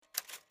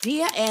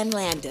Dear Ann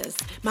Landers,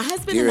 my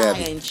husband Dear and I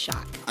Abby, are in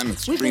shock. I'm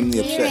extremely We've been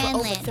upset. together for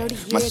over 30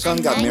 years. My son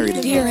got married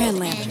in Dear April. Ann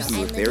Landers. We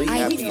were very I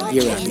happy and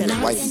Dear excited. Abby,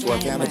 His wife is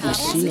working but we've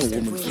seen a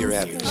woman. Dear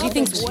Abby. She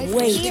thinks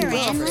way too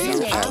much of Dear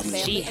herself. Abby.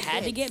 She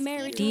had to get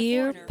married.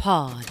 Dear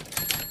Pod.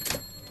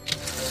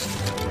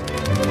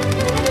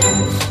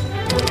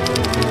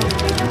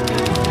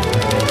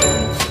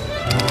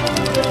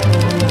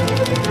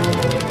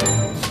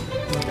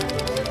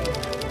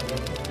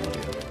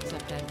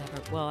 Except I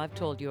never. Well, I've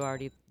told you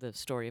already the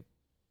story of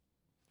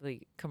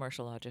the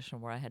commercial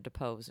audition where I had to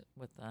pose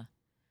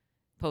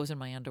in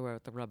my underwear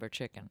with the rubber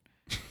chicken.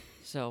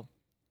 So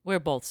we're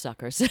both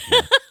suckers.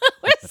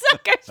 We're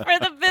suckers for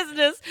the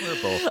business.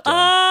 We're both done.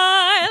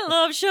 I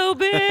love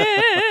showbiz.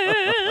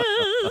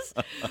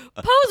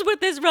 Pose with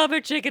this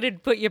rubber chicken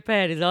and put your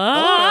panties on.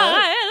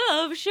 I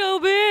love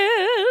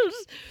showbiz.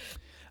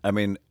 I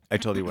mean, I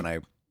told you when I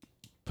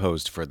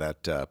posed for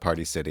that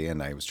Party City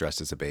and I was dressed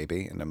as a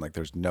baby, and I'm like,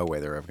 there's no way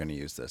they're ever going to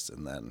use this.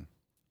 And then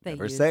They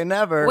never use- say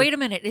never. Wait a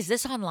minute. Is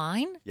this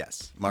online?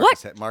 Yes.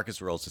 What?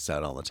 Marcus rolls this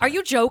out all the time. Are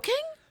you joking?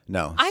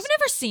 No. I've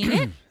never seen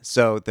it.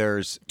 So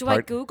there's Do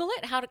I Google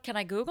it? Can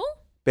I Google?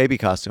 baby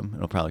costume.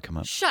 It'll probably come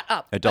up. Shut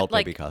up. Adult But,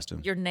 like, baby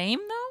costume. Your name,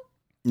 though?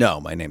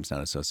 No, my name's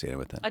not associated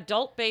with it.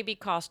 Adult baby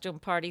costume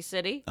Party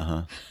City.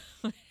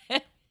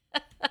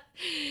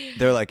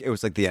 They're like, it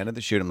was like the end of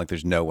the shoot. I'm like,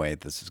 there's no way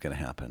this is going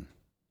to happen.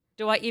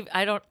 Do I even?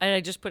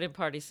 I just put in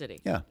Party City.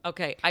 Yeah.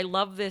 Okay. I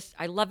love this.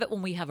 I love it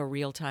when we have a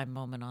real time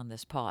moment on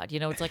this pod. You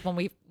know, it's like when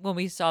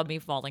we saw me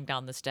falling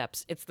down the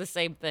steps. It's the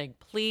same thing.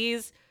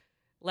 Please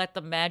let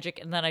the magic.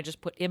 And then I just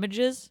put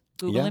images.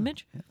 Google Yeah.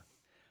 image. Yeah.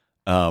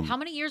 How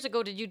many years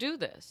ago did you do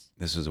this?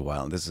 This was a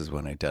while. This is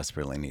when I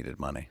desperately needed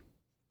money.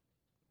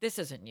 This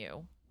isn't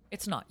you.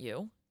 It's not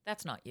you.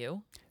 That's not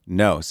you.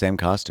 No, same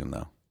costume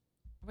though.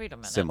 Wait a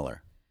minute.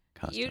 Similar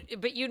costume.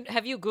 But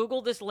have you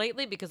Googled this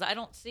lately? Because I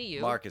don't see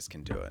you. Marcus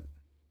can do it.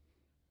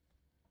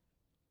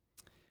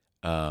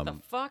 The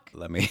fuck?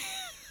 Let me.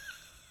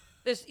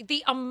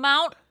 The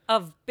amount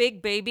of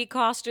big baby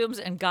costumes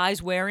and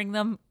guys wearing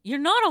them, you're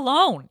not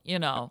alone, you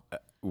know.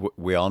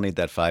 We all need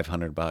that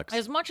 $500.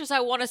 As much as I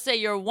want to say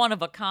you're one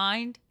of a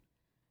kind,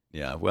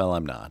 Yeah, well,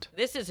 I'm not.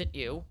 this isn't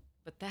you.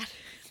 But that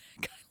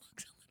guy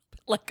looks a little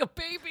bit like a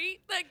baby.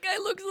 That guy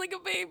looks like a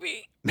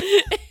baby.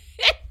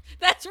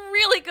 That's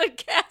really good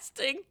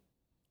casting.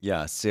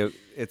 Yeah, so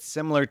it's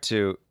similar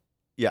to.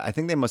 Yeah, I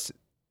think they must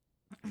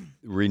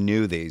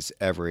renew these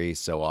every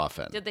so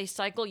often. Did they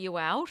cycle you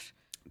out?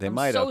 They I'm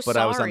might so have, but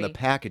I was on the sorry.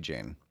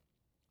 packaging.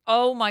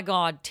 Oh my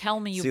God! Tell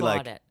me you See,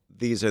 bought like, it.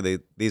 These are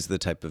the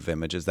type of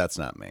images. That's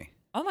not me.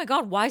 Oh my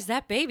God! Why is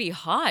that baby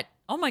hot?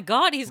 Oh my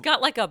God! He's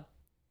got like a.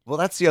 Well,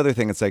 that's the other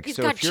thing. It's like He's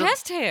so got if you're,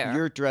 chest hair.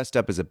 You're dressed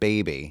up as a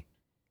baby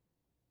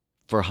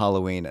for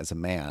Halloween as a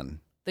man.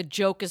 The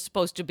joke is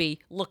supposed to be,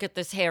 look at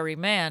this hairy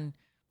man,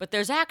 but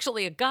there's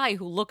actually a guy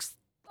who looks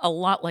a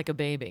lot like a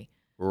baby.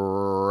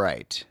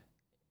 Right.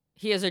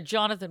 He has a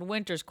Jonathan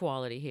Winters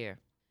quality here.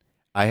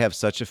 I have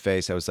such a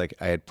face. I was like,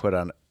 I had put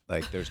on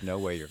like, there's no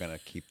way you're gonna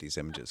keep these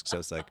images. So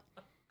it's like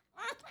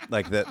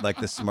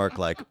the smirk,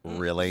 like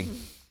really.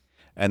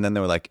 And then they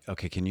were like,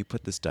 okay, can you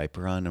put this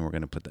diaper on? And we're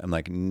gonna put. I'm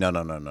like, no.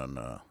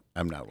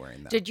 I'm not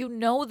wearing that. Did you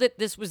know that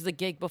this was the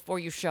gig before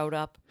you showed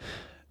up?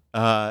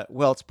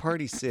 Well, it's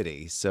Party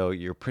City, so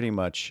you're pretty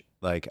much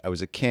like I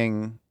was a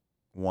king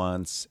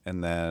once,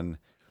 and then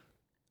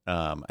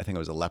I think I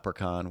was a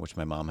leprechaun, which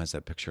my mom has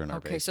that picture in our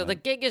Okay, so basement. the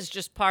gig is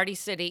just Party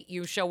City.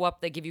 You show up,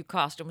 they give you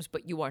costumes,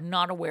 but you are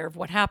not aware of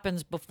what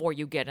happens before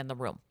you get in the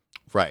room.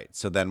 Right.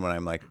 So then when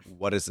I'm like,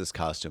 what is this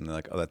costume? They're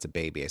like, oh, that's a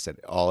baby. I said,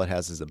 all it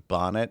has is a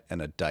bonnet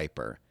and a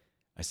diaper.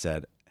 I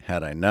said,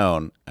 had I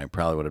known, I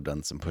probably would have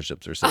done some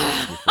push-ups or something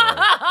before.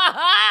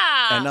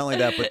 And not only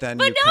that, but then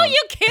But you no, come-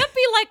 you can't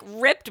be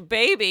like ripped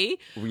baby.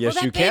 Yes,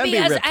 Well, you that can baby be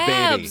has ripped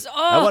abs. baby.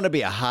 Oh, I want to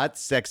be a hot,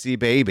 sexy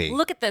baby.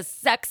 look at this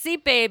sexy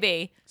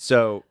baby.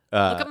 So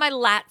Look at my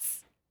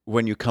lats.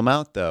 when you come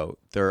out, though,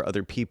 there are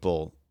other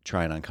people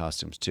trying on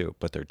costumes too,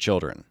 but they're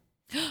children.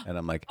 And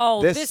I'm like,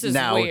 Oh, this is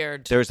now,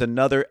 weird. There's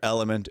another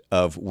element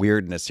of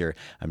weirdness here.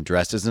 I'm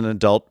dressed as an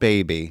adult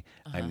baby.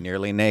 Uh-huh. I'm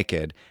nearly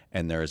naked.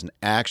 And there is an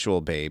actual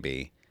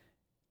baby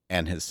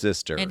and his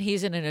sister. And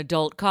he's in an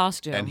adult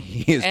costume. And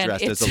he is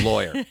dressed as a it's-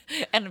 lawyer.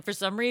 And for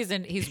some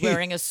reason, he's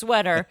wearing a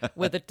sweater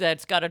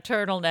that's got a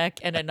turtleneck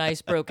and a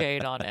nice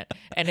brocade on it.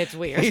 And it's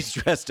weird. He's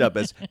dressed up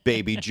as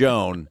Baby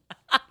Joan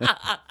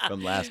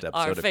from last episode.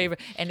 Our If you- favorite.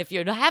 And if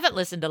you haven't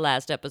listened to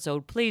last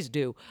episode, please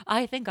do.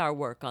 I think our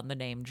work on the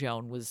name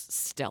Joan was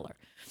stellar.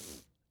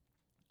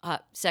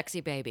 Sexy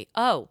baby.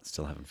 Oh,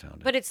 Still haven't found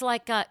it. but it's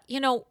like,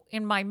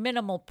 in my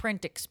minimal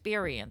print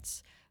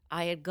experience,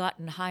 I had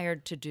gotten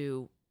hired to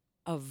do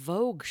a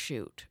Vogue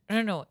shoot. I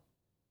don't know.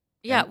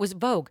 Yeah, it was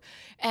Vogue.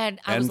 And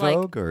I and was like,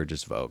 Vogue or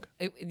just Vogue?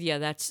 yeah,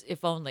 that's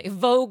if only.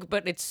 Vogue,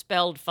 but it's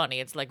spelled funny.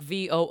 It's like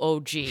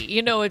VOOG.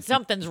 You know,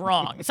 something's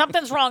wrong.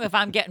 Something's wrong if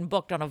I'm getting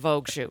booked on a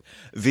Vogue shoot.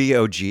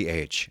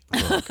 VOGH.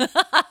 Vogue.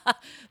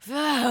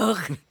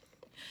 Vogue.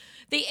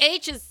 The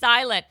H is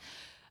silent,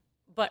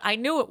 but I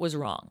knew it was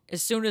wrong.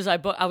 As soon as I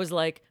was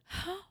like,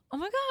 huh? oh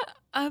my God,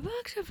 I'm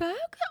back to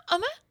back.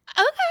 Okay,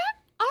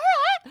 all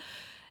right.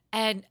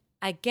 And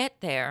I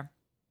get there,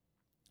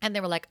 and they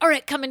were like, all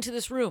right, come into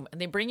this room.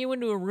 And they bring you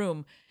into a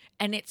room,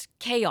 and it's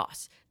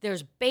chaos.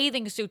 There's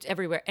bathing suits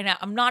everywhere. And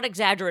I'm not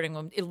exaggerating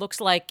them. It looks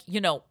like,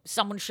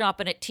 someone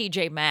shopping at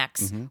TJ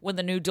Maxx when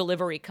the new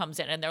delivery comes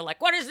in. And they're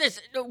like, what is this?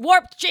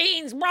 Warped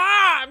jeans,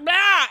 blah,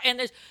 blah.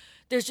 And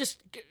there's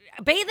just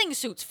bathing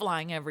suits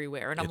flying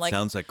everywhere. And I'm It like,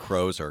 sounds like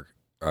crows are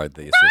the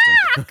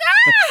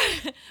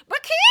assistant.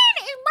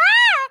 bikini,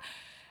 blah.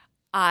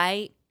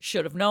 I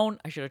should have known.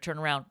 I should have turned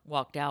around,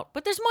 walked out.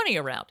 But there's money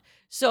around.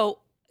 So,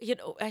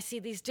 I see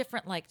these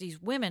different,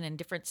 these women in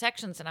different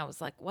sections. And I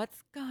was like,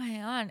 what's going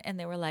on? And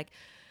they were like,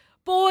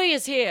 boy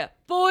is here.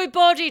 Boy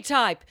body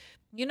type.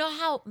 You know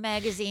how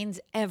magazines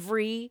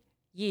every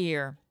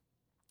year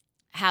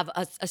have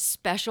a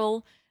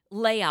special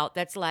layout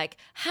that's like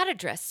how to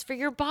dress for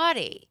your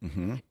body.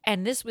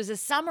 And this was a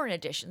summer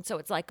edition. So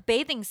it's like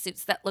bathing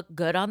suits that look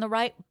good on the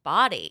right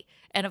body.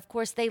 And of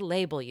course, they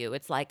label you.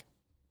 It's like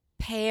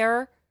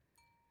pear,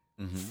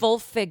 full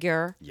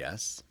figure,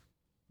 Yes.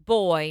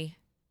 boy,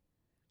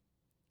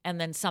 and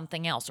then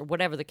something else or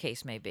whatever the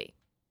case may be.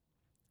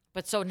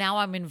 But so now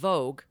I'm in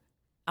Vogue.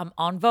 I'm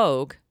on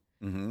Vogue.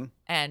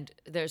 And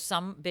there's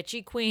some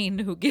bitchy queen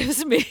who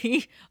gives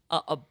me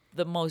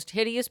the most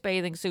hideous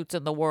bathing suits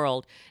in the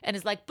world. And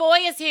is like, boy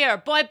is here.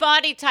 Boy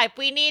body type.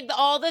 We need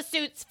all the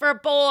suits for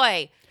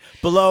boy.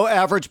 Below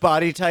average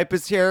body type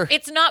is here.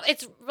 It's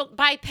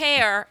by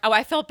pair. Oh,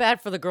 I felt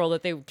bad for the girl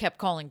that they kept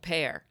calling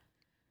pair.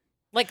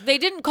 Like, they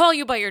didn't call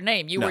you by your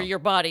name. You No. were your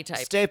body type.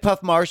 Stay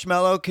Puff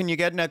Marshmallow, can you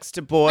get next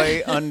to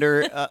boy,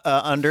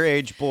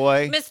 underage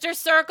boy? Mr.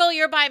 Circle,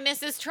 you're by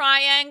Mrs.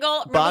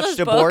 Triangle. Remember Botched those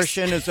books?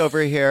 abortion is over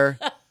here.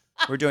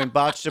 We're doing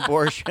botched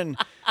abortion.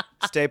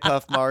 Stay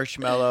Puff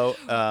Marshmallow.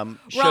 Should have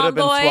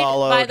been Rhomboid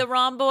swallowed. by the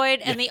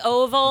rhomboid and the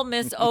oval,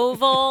 Miss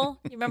Oval.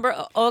 You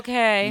remember?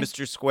 Okay.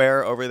 Mr.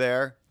 Square over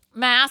there.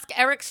 Mask,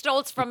 Eric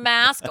Stoltz from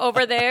Mask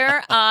over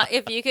there.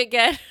 If you could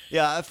get,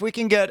 Yeah, if we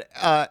can get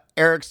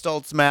Eric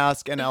Stoltz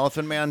Mask and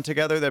Elephant Man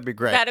together, that'd be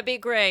great. that'd be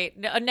great.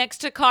 Next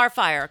to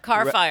Carfire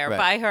Right.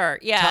 by her.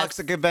 Yes.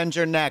 Toxic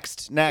Avenger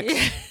next.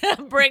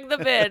 Bring the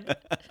bid.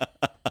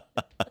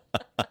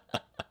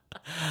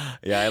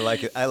 Yeah, I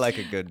like it. I like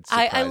a good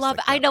surprise. I love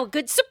like it. I that. know.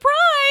 Good surprise.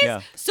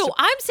 Yeah. So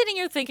I'm sitting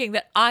here thinking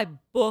that I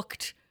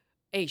booked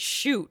a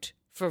shoot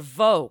for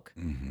Vogue.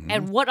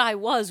 And what I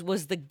was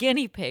the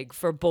guinea pig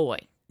for boy.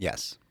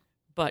 Yes,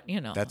 But,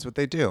 that's what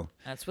they do.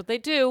 that's what they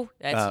do.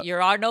 That's you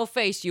are no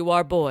face, you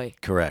are boy.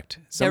 Correct.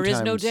 There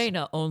is no Sometimes-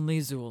 Dana, only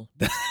Zool.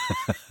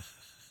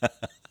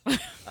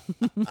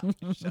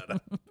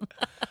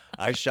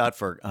 I shot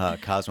for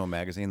Cosmo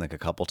magazine like a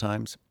couple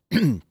times,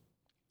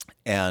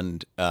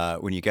 and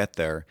when you get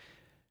there,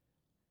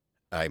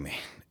 I mean,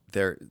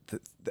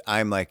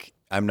 I'm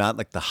not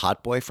like the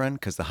hot boyfriend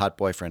because the hot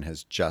boyfriend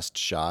has just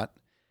shot.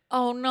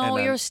 Oh no,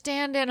 And you're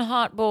stand-in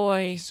hot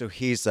boy. So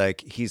he's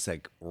like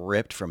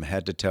ripped from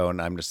head to toe,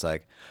 and I'm just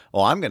like,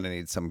 oh, I'm gonna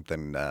need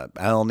something.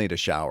 I'll need a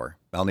shower.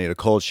 I'll need a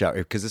cold shower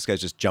because this guy's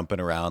just jumping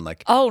around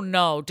like Oh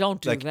no, don't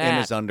do like that. in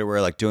his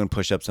underwear, like doing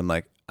push-ups. I'm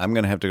like, I'm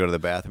gonna have to go to the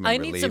bathroom. And I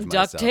need relieve some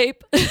duct myself.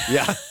 tape.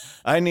 Yeah,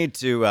 I need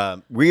to.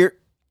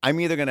 I'm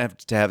either gonna have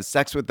to have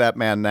sex with that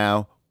man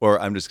now, or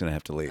I'm just gonna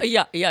have to leave.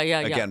 yeah.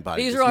 Again,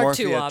 body These are our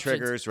two dysmorphia options.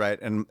 triggers, right?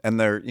 And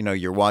they're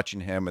you're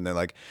watching him, and they're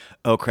like,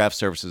 "Oh, craft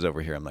services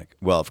over here." I'm like,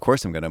 "Well, of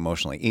course I'm going to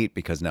emotionally eat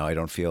because now I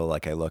don't feel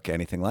like I look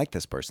anything like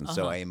this person,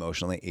 so I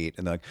emotionally eat."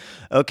 And they're like,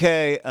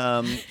 "Okay,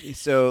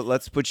 so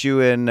let's put you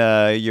in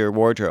your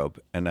wardrobe."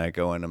 And I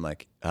go in, I'm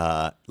like,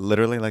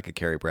 literally like a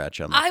Carrie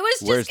Bradshaw. I'm like, I was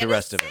just "Where's the gonna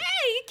rest of say, it?"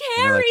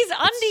 And they're like, Carrie's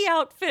undie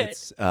outfit.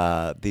 It's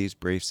these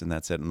briefs, and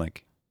that's it. I'm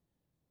like,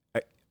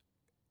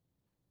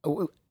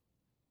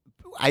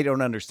 I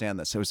don't understand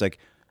this. I was like,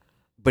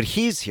 but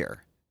he's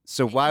here,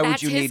 so why would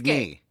That's you his need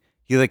gig. me?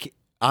 He like,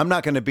 I'm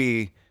not going to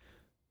be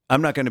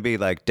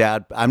like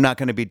dad. I'm not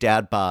going to be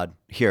dad bod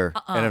here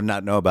and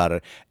not know about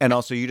it. And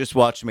also, you just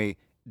watched me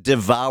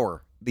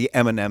devour the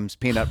M&M's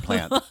peanut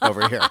plant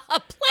over here, A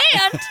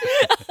plant?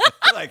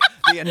 like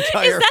the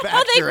entire Is that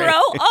how they factory.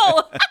 grow?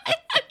 Oh, I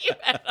thought you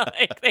meant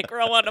like they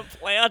grow on a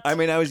plant. I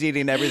mean, I was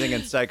eating everything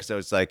in sight, so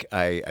it's like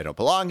I don't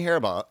belong here.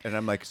 And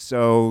I'm like,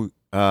 so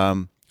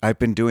I've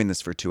been doing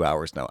this for 2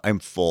 hours now. I'm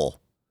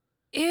full.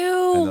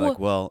 Ew. And they're like,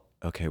 well,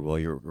 okay, well,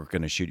 we're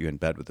going to shoot you in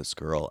bed with this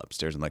girl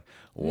upstairs. I'm like,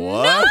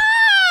 what? No!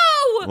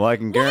 Well, I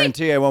can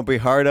guarantee I won't be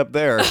hard up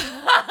there.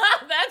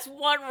 That's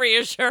one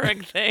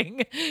reassuring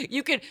thing.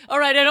 You can. All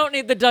right, I don't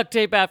need the duct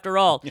tape after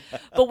all.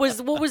 But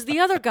what was the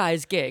other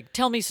guy's gig?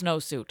 Tell me,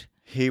 snowsuit.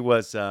 He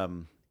was, what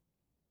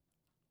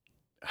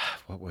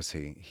was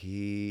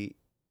he?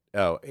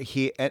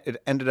 It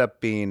ended up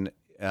being,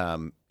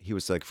 he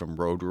was like from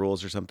Road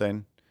Rules or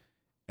something.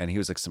 And he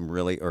was like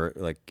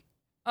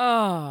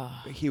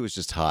Oh, he was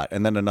just hot.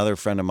 And then another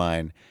friend of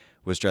mine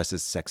was dressed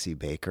as Sexy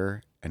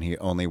Baker, and he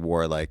only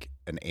wore like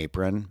an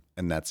apron,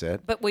 and that's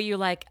it. but were you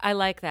like, I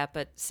like that,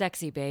 but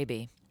sexy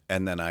baby?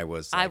 And then I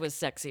was, I like, was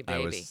sexy I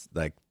baby. was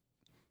like,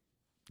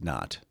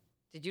 not.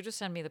 Did you just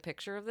send me the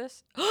picture of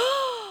this?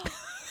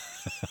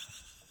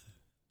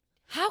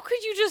 How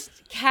could you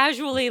just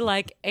casually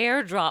like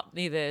airdrop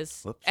me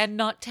this Whoops. and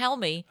not tell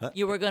me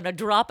you were going to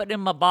drop it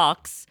in my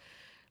box?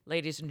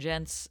 Ladies and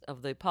gents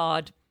of the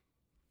pod,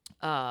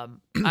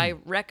 I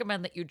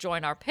recommend that you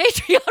join our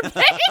Patreon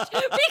page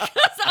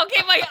because,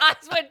 okay, my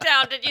eyes went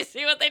down. Did you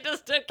see what they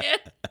just took in?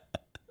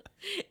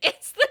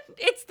 It's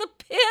the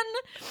pin.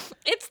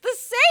 It's the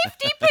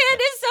safety pin.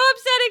 It's so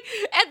upsetting.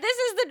 And this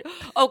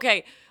is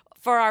okay,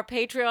 for our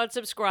Patreon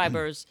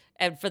subscribers,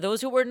 and for those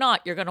who are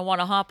not, you're going to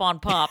want to hop on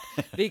Pop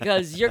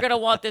because you're going to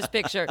want this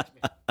picture.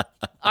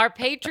 Our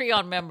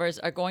Patreon members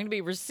are going to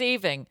be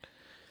receiving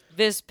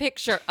this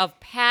picture of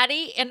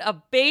Patty in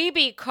a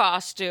baby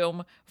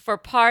costume for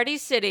Party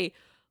City,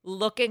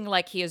 looking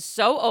like he is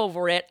so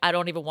over it. I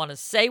don't even want to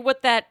say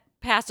what that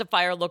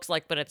pacifier looks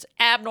like, but it's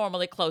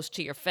abnormally close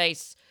to your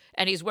face.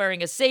 And he's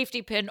wearing a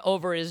safety pin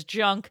over his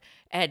junk,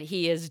 and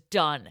he is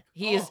done.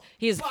 He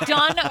is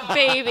done,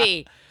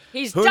 baby.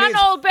 He's done,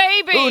 old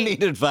baby. Who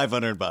needed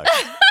 $500?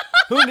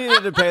 Who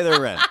needed to pay their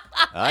rent?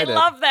 I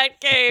love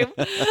that game.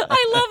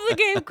 I love the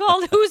game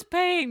called Who's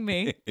Paying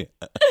Me?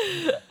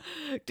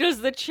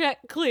 Does the check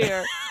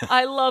clear?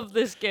 I love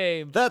this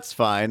game. That's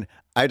fine.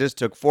 I just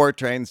took 4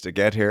 trains to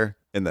get here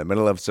in the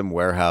middle of some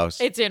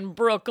warehouse. It's in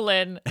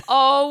Brooklyn.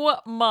 Oh,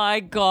 my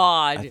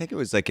God. I think it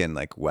was like in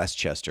like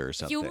Westchester or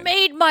something. You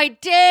made my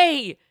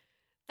day.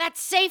 That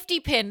safety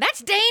pin.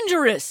 That's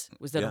dangerous.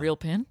 Was that a real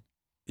pin?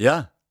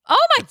 Yeah.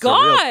 Oh, my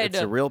God. It's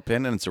a real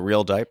pin and it's a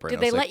real diaper. Did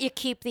they let you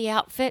keep the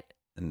outfit?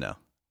 No.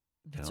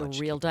 It's a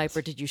real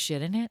diaper. Did you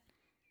shit in it?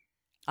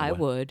 I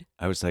would.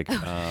 I was like,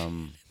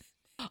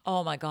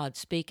 Oh, my God.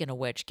 Speaking of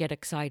which, get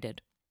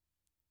excited.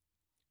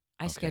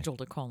 I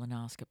scheduled a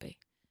colonoscopy.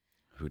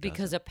 Who doesn't?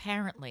 Because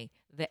apparently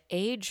the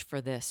age for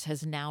this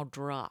has now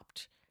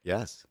dropped.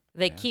 Yes.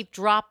 They keep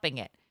dropping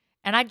it.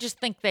 And I just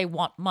think they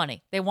want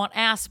money. They want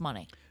ass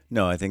money.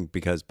 No, I think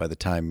because by the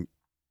time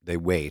they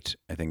wait,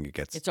 I think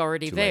it's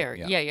already too there.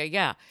 late.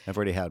 Yeah. I've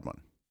already had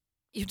one.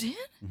 You did?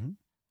 Mm-hmm.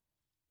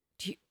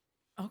 Do you?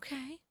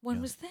 Okay. When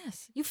was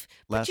this? Last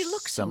but you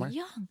look summer? so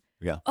young.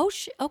 Yeah. Oh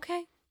shit.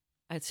 Okay.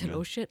 I said,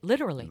 oh shit,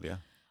 literally.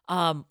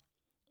 Yeah.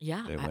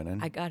 Yeah, They went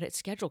in? I got it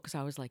scheduled because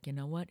I was like, you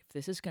know what? If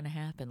this is going to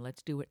happen,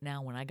 let's do it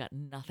now when I got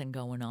nothing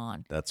going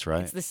on. That's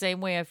right. It's the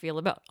same way I feel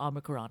about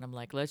Omicron. I'm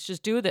like, let's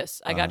just do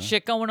this. I got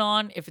shit going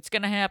on. If it's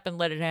going to happen,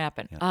 let it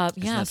happen.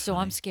 Yeah. So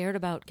funny? I'm scared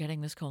about getting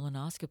this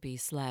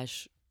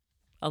colonoscopy /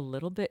 a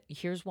little bit.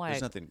 Here's why.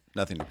 There's nothing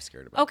to be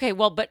scared about. Okay,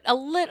 well, but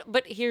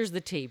here's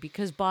the tea,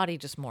 because body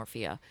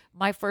dysmorphia.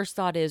 My first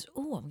thought is,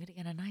 oh, I'm going to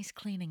get a nice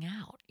cleaning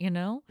out,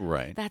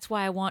 Right. That's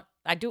why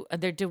they do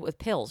it with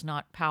pills,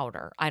 not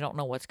powder. I don't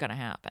know what's going to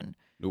happen.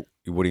 What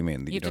do you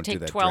mean? You have don't to do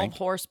take that 12 drink?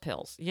 horse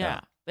pills. Yeah,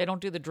 they don't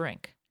do the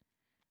drink.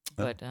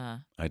 But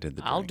I did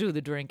the drink. I'll do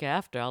the drink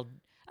after.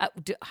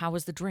 How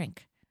was the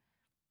drink?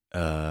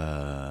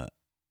 It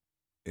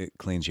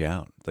cleans you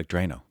out. It's like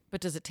Drano.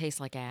 But does it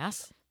taste like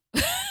ass?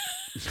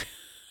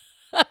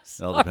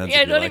 Well, it depends if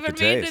I you don't like even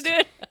the mean taste. to do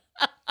it.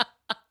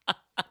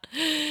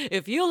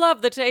 If you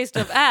love the taste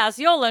of ass,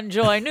 you'll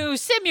enjoy new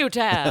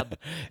Simutab.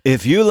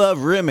 If you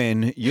love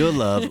rimming, you'll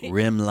love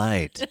Rim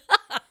Light.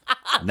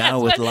 Now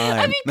with lime.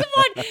 I mean, come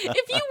on.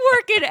 If you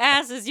work in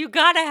asses, you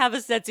got to have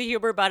a sense of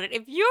humor about it.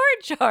 If you're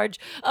in charge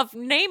of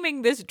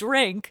naming this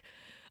drink,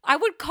 I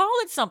would call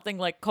it something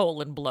like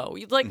colon blow.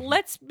 You'd like,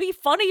 let's be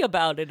funny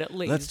about it at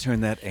least. Let's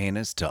turn that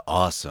anus to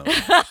awesome.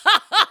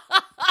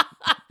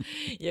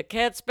 You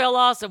can't spell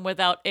awesome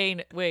without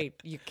anus. Wait,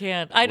 you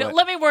can't. I don't.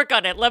 Let me work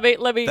on it. Let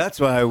me. That's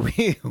why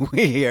we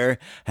here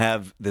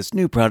have this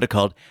new product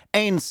called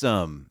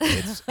Ainsome.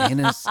 It's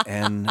anus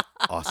and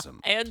awesome.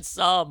 And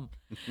some.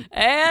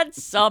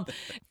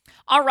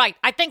 All right,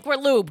 I think we're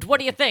lubed. What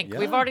do you think? Yeah.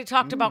 We've already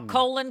talked about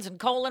colons and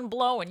colon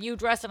blow and you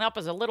dressing up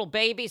as a little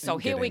baby, so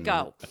here we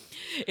go.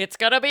 It's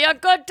going to be a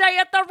good day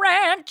at the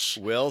ranch.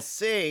 We'll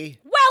see.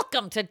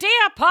 Welcome to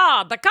Dear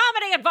Pod, the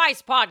comedy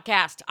advice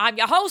podcast. I'm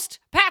your host,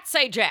 Pat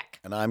Sajak.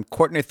 And I'm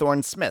Courtney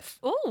Thorne Smith.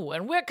 Ooh,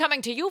 and we're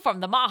coming to you from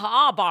the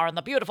Maha Bar in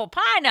the beautiful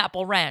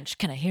Pineapple Ranch.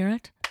 Can I hear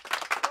it?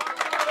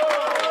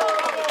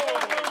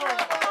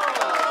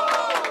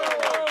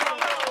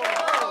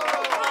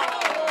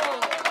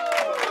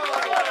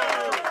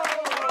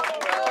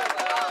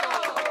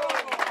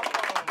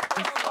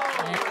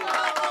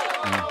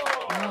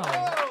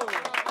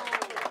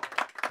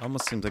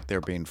 Almost seems like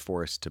they're being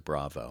forced to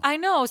Bravo. I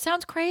know.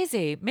 Sounds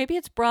crazy. Maybe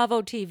it's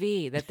Bravo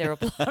TV that they're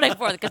applauding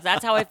for, because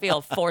that's how I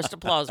feel. Forced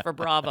applause for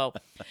Bravo.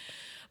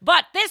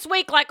 But this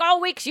week, like all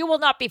weeks, you will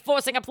not be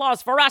forcing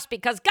applause for us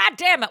because, God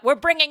damn it, we're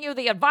bringing you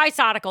the advice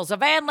articles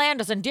of Ann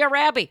Landers and Dear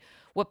Abby.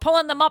 We're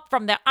pulling them up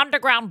from their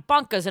underground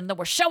bunkers, and then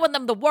we're showing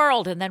them the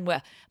world, and then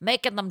we're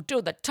making them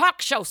do the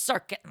talk show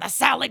circuit and the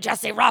Sally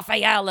Jesse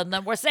Raphael, and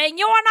then we're saying,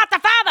 you are not the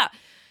father.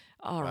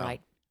 All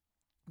right.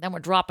 Then we're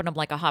dropping them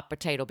like a hot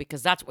potato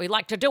because that's what we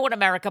like to do in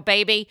America,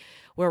 baby.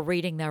 We're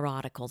reading their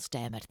articles,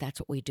 damn it. That's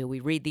what we do. We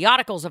read the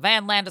articles of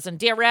Ann Landers and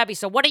Dear Abby.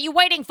 So what are you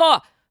waiting for?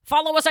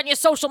 Follow us on your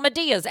social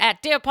medias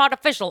at Dear Pod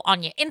Official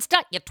on your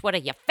Insta, your Twitter,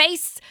 your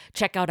Face.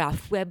 Check out our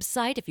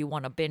website if you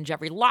want to binge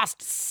every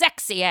lost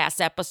sexy-ass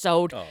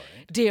episode,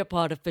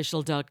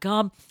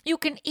 dearpodofficial.com. You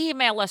can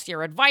email us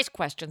your advice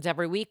questions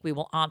every week. We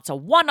will answer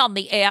one on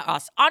the air.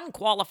 Us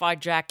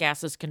unqualified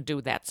jackasses can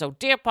do that. So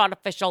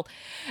dearpodofficial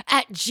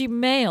at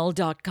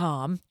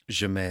gmail.com.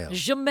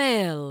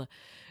 Jamail.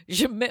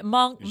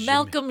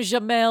 Malcolm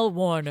Jamel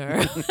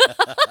Warner.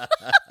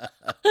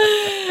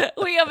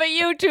 We have a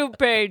YouTube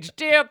page,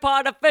 Dear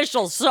Pod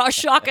Official. So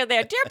shocker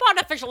there. Dear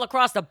Pod Official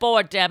across the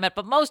board, damn it.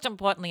 But most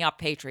importantly, our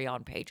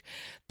Patreon page.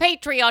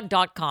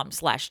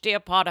 Patreon.com/Dear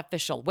Pod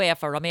Official, where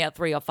for a mere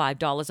 $3 or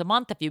 $5 a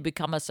month, if you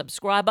become a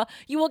subscriber,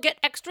 you will get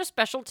extra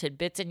special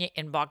tidbits in your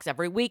inbox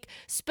every week.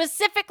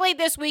 Specifically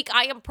this week,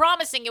 I am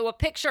promising you a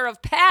picture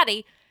of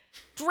Patty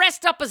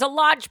dressed up as a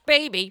large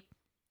baby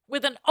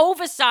with an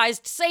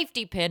oversized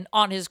safety pin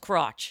on his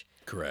crotch.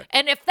 Correct.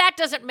 And if that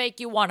doesn't make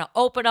you want to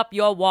open up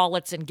your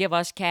wallets and give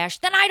us cash,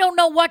 then I don't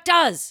know what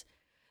does.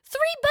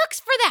 $3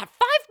 for that?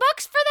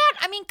 $5 for that?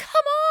 I mean,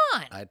 come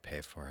on. I'd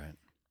pay for it.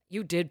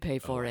 You did pay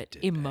for it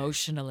did pay.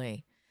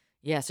 emotionally.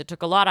 Yes, it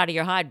took a lot out of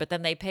your hide, but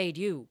then they paid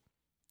you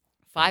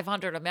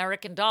 $500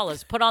 American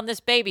dollars. Put on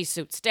this baby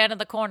suit, stand in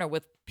the corner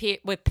with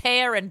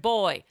Pear and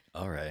Boy.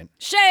 All right.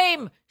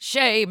 Shame,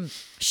 shame,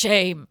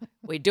 shame.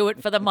 We do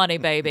it for the money,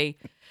 baby.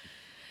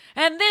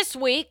 And this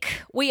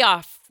week, we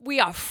are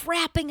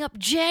wrapping up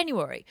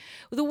January,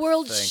 the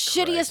world's Thank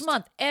shittiest Christ.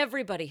 month.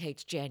 Everybody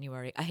hates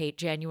January. I hate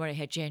January. I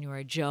hate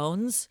January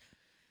Jones.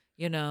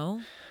 You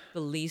know,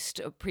 the least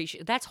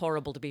appreciated. That's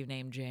horrible to be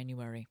named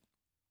January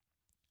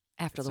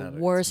after It's the not-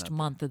 it's worst not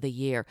month of the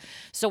year.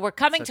 So we're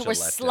coming Such to, a we're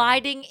letdown.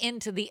 sliding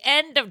into the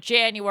end of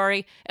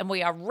January, and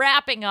we are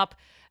wrapping up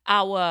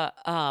our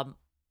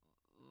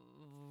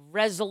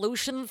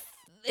resolution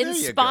There you go.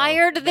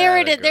 inspired. There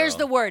it Atta is. There's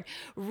girl. the word.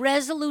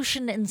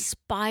 Resolution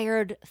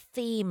inspired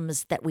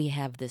themes that we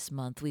have this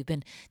month. We've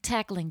been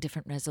tackling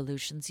different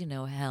resolutions, you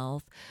know,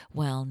 health,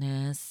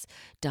 wellness,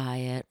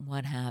 diet,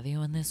 what have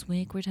you. And this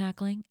week we're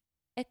tackling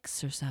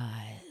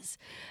exercise.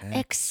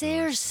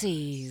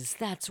 Exercise.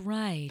 That's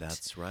right.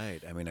 That's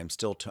right. I mean,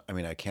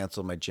 I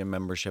canceled my gym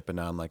membership, and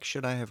now I'm like,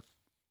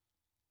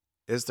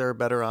 is there a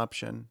better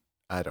option?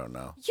 I don't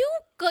know. You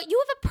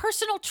have a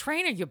personal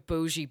trainer, you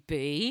bougie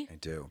bee. I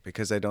do,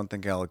 because I don't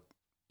think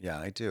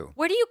I do.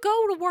 Where do you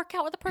go to work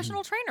out with a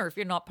personal trainer if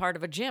you're not part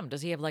of a gym?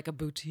 Does he have like a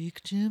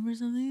boutique gym or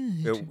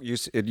something?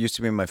 It used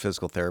to be my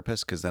physical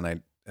therapist, because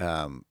then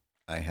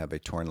I have a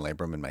torn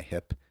labrum in my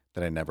hip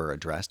that I never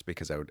addressed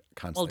because I would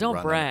constantly don't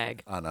run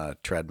brag. on a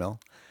treadmill.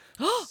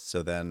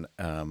 So then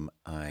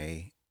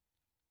I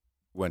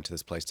went to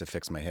this place to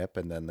fix my hip,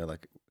 and then they're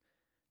like,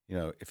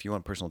 if you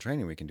want personal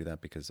training, we can do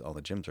that because all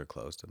the gyms are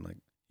closed. I'm like,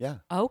 yeah.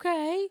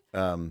 Okay.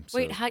 Wait,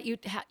 So- how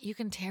you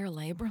can tear a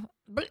labrum?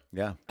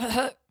 Yeah.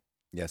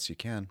 Yes, you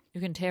can.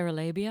 You can tear a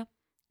labia?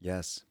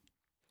 Yes.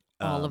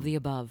 All of the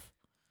above.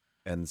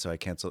 And so I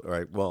canceled.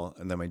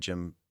 And then my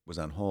gym was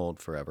on hold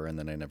forever, and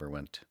then I never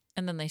went.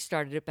 And then they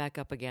started it back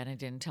up again and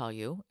didn't tell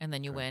you. And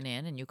then you went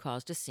in and you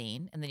caused a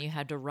scene. And then you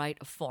had to write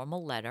a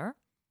formal letter.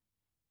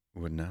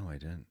 Well, no, I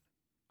didn't.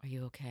 Are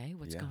you okay?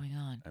 What's Yeah. going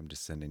on? I'm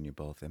just sending you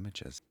both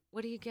images.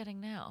 What are you getting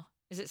now?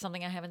 Is it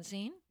something I haven't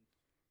seen?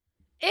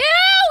 Ew!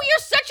 You're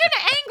such an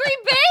angry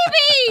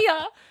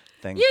baby!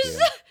 Thank You're you.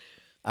 so-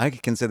 I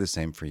can say the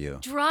same for you.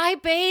 Dry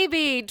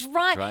baby.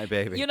 Dry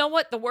baby. You know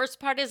what? The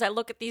worst part is I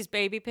look at these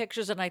baby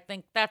pictures and I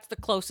think that's the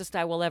closest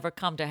I will ever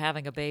come to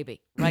having a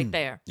baby. Right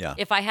there. Yeah.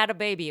 If I had a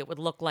baby, it would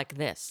look like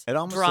this. It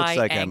almost Dry, looks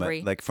like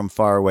angry. like from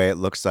far away. It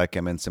looks like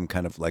I'm in some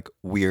kind of like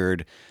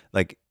weird,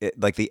 like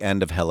the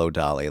end of Hello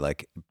Dolly,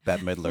 like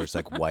Bette Midler's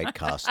like white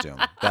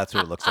costume. That's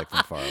what it looks like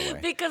from far away.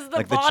 Because the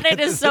Like the bonnet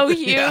ch- is so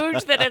Yeah.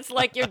 huge that it's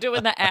like you're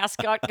doing the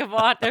ascot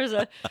gavotte. There's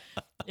a,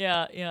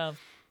 yeah.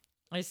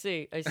 I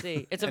see.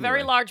 It's a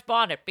very Anyway. large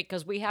bonnet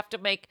because we have to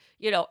make,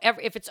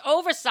 if it's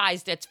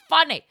oversized, it's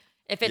funny.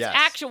 If it's Yes.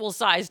 actual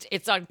sized,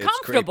 it's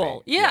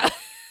uncomfortable. creepy. Yeah.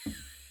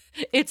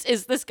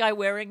 Is this guy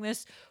wearing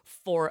this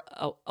for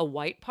a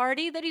white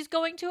party that he's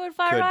going to at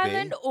Fire Could be.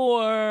 Island?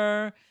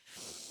 Or.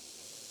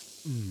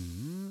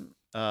 Um,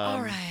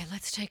 All right,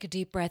 let's take a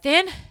deep breath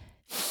in.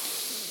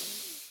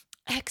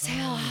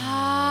 Exhale.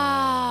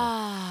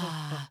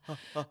 Ah.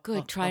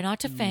 Good. Try not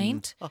to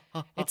faint.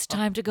 It's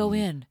time to go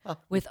in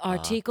with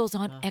articles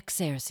on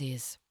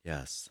exercises.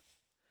 Yes.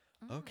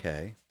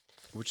 Okay.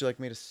 Would you like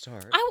me to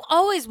start? I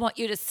always want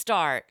you to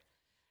start.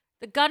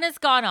 The gun has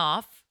gone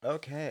off.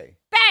 Okay.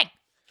 Bang!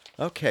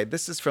 Okay.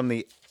 This is from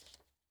the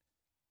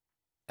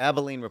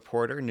Abilene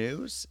Reporter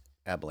News,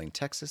 Abilene,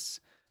 Texas,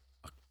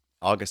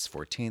 August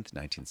 14th,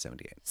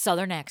 1978.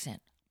 Southern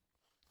accent.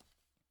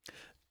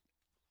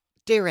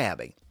 Dear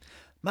Abby,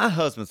 my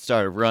husband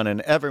started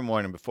running every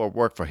morning before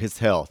work for his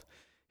health.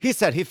 He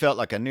said he felt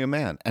like a new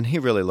man, and he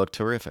really looked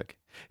terrific.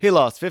 He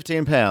lost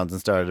 15 pounds and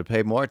started to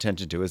pay more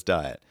attention to his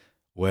diet.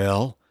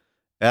 Well,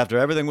 after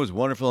everything was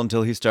wonderful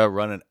until he started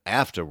running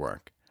after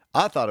work.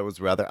 I thought it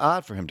was rather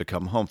odd for him to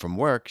come home from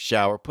work,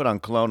 shower, put on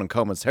cologne, and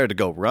comb his hair to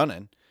go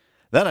running.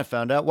 Then I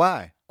found out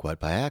why, quite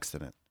by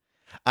accident.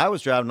 I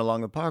was driving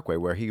along the parkway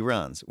where he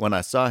runs when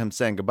I saw him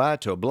saying goodbye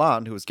to a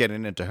blonde who was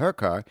getting into her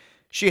car.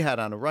 She had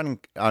on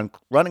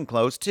running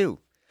clothes too.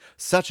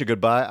 Such a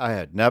goodbye I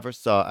had never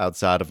saw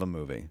outside of a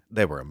movie.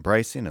 They were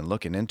embracing and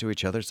looking into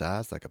each other's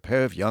eyes like a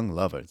pair of young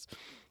lovers.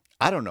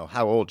 I don't know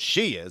how old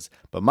she is,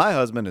 but my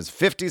husband is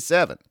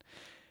 57.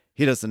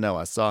 He doesn't know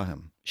I saw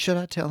him. Should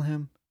I tell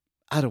him?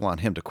 I don't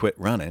want him to quit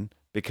running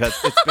because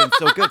it's been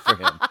so good for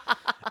him.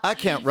 I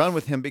can't run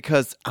with him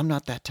because I'm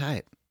not that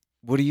type.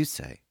 What do you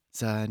say?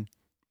 Signed,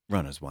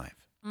 Runner's Wife.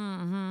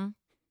 Mm-hmm.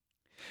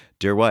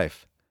 Dear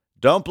wife,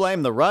 don't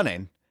blame the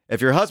running. If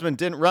your husband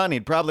didn't run,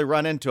 he'd probably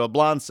run into a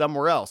blonde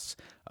somewhere else.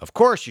 Of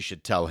course you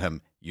should tell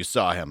him you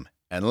saw him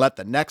and let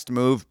the next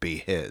move be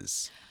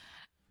his.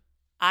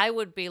 I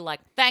would be like,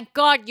 thank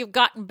God you've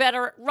gotten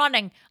better at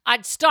running.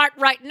 I'd start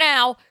right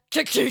now.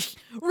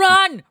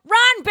 Run,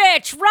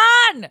 bitch,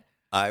 run.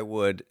 I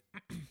would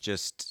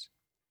just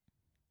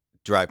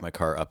drive my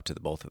car up to the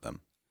both of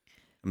them.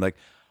 I'm like,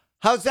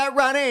 how's that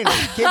running?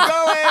 Keep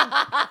going.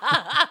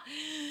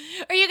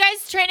 Are you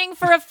guys training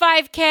for a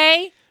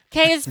 5K?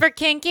 K is for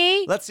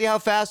kinky. Let's see how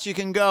fast you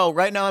can go.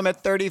 Right now I'm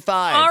at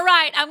 35. All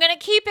right, I'm going to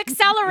keep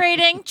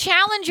accelerating.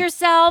 Challenge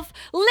yourself.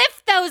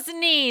 Lift those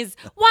knees.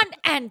 1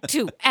 and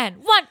 2 and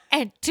 1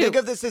 and 2. Think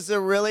of this as a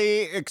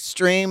really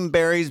extreme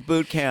Barry's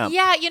boot camp.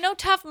 Yeah, you know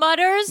Tough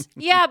Mudders?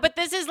 Yeah, but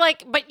this is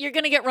but you're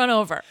going to get run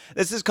over.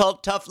 This is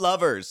called Tough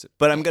Lovers,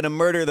 but I'm going to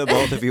murder the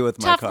both of you with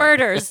my Tough car.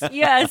 Murders,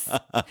 yes.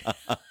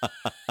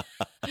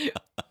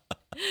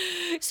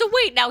 So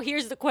wait, now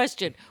here's the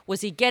question.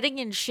 Was he getting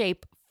in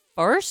shape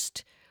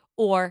first?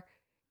 Or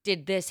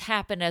did this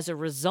happen as a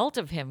result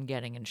of him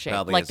getting in shape?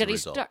 Probably as did a he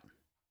result. start?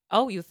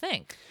 Oh, you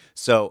think?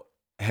 So,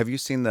 have you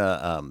seen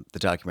the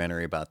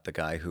documentary about the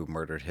guy who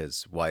murdered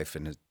his wife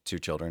and his 2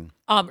 children?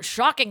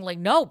 Shockingly,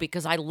 no,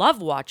 because I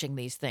love watching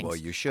these things. Well,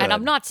 you should. And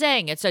I'm not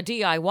saying it's a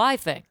DIY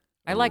thing.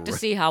 I like to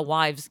Right. see how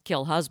wives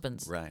kill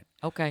husbands. Right.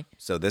 Okay.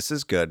 So this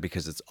is good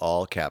because it's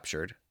all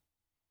captured.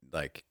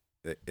 Like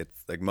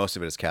it's like most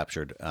of it is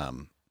captured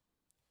on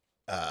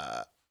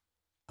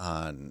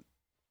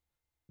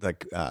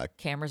like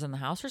Cameras in the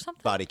house or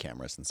something? body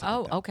cameras and stuff.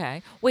 Oh, like that.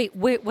 okay. Wait,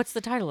 what's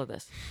the title of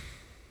this?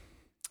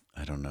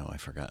 I don't know. I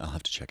forgot. I'll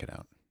have to check it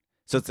out.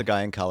 So it's a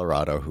guy in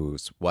Colorado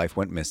whose wife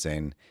went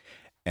missing,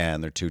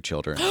 and their 2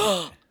 children.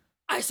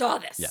 I saw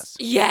this. Yes.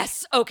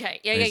 Yes.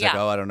 Okay. Yeah, And yeah, he's yeah.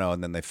 like, oh, I don't know.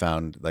 And then they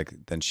found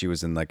then she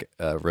was in like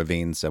a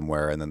ravine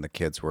somewhere, and then the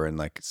kids were in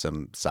like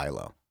some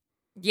silo.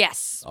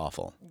 Yes.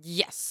 Awful.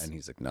 Yes. And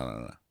he's like,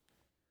 no.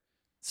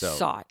 So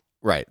Saw it.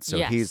 right. So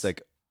Yes. he's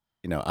like,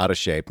 out of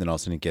shape. Then all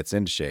of a sudden he gets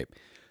into shape.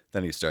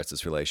 Then he starts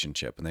this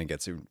relationship, and then he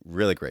gets in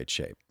really great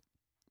shape.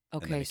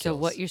 then Okay, he so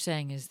what kills. you're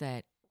saying is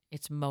that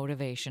it's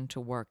motivation to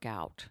work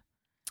out.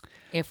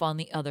 If on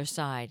the other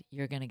side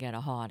you're going to get a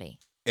hottie.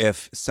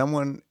 If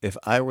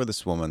I were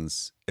this woman,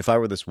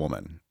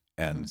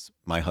 and Mm-hmm.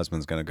 my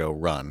husband's gonna go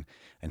run,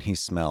 and he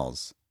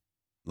smells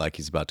like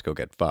he's about to go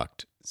get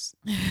fucked,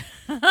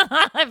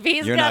 If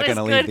he's You're got not his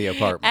gonna leave good the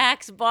apartment.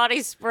 Axe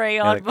body spray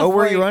you're on. like, oh,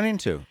 where are you before running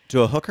to?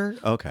 To a hooker?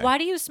 Okay. Why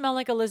do you smell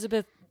like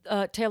Elizabeth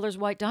Taylor's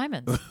White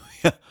Diamonds?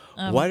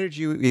 Why did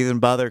you even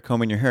bother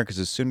combing your hair? Because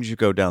as soon as you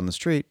go down the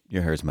street,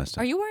 your hair's messed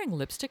up. Are you wearing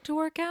lipstick to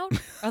work out?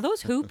 Are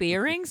those hoop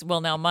earrings?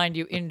 Well, now, mind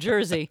you, in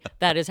Jersey,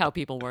 that is how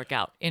people work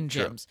out in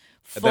gyms.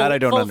 That I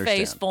don't full understand.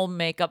 face, full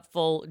makeup,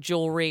 full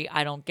jewelry.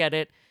 I don't get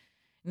it.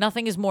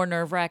 Nothing is more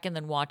nerve-wracking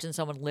than watching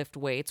someone lift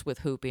weights with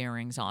hoop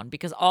earrings on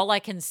because all I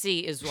can see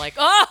is like,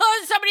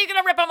 oh, somebody's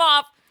going to rip them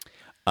off.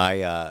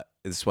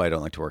 This is why I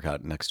don't like to work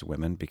out next to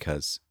women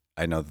because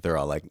I know that they're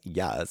all like,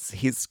 yes,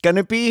 he's going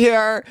to be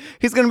here.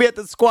 He's going to be at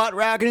the squat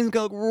rack and he's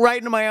going to look right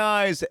into my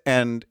eyes.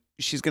 And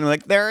she's going to be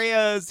like, there he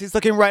is. He's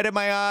looking right at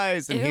my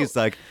eyes. And Ew. he's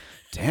like,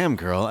 damn,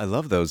 girl, I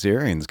love those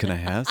earrings. Can I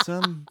have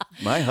some?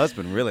 My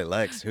husband really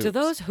likes hoops. Do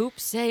those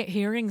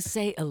earrings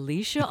say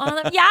Alicia on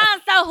them? Yes,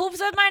 the hoops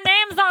with my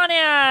names on it.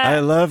 I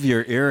love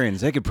your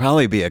earrings. They could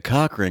probably be a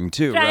cock ring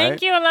too, right?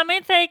 Thank you. Let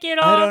me take it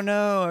off. I don't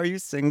know. Are you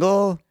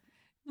single?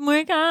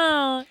 Work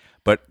out.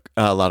 But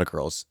a lot of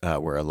girls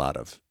wear a lot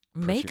of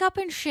Makeup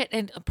and shit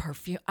and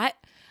perfume. I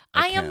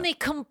am can't. the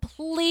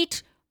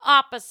complete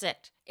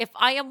opposite. If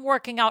I am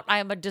working out, I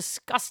am a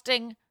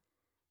disgusting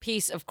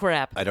piece of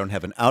crap. I don't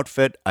have an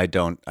outfit. I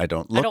don't look I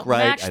don't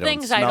right. match I don't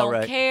things. smell I don't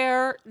right.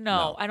 care. No,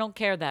 No. I don't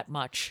care that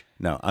much.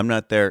 No, I'm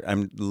not there.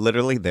 I'm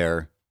literally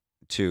there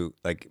to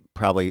like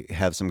probably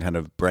have some kind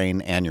of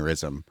brain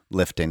aneurysm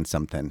lifting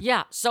something.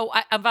 Yeah. So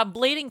if I'm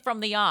bleeding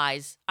from the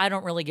eyes, I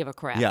don't really give a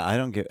crap. Yeah, I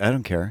don't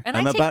care. And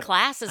I'm I take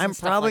classes and I'm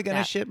stuff probably like gonna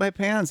that. shit my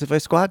pants if I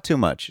squat too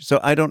much. So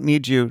I don't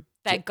need you.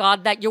 Thank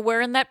God that you're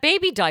wearing that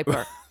baby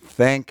diaper.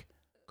 Thank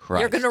Christ.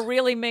 You're going to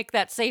really make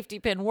that safety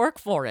pin work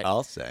for it.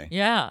 I'll say.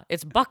 Yeah,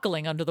 it's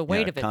buckling under the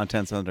weight Yeah, of it.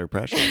 Contents under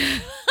pressure.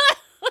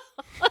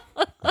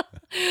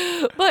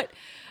 But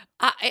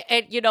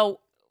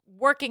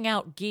working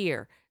out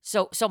gear.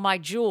 So my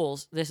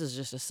Jules, this is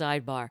just a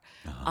sidebar.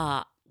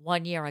 Uh-huh.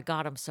 One year I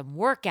got him some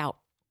workout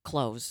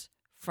clothes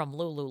from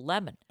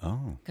Lululemon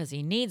Oh, because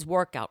he needs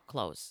workout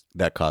clothes.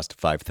 that cost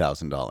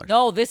 $5,000.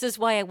 No, this is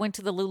why I went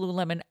to the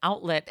Lululemon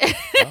outlet.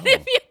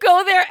 If you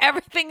go there,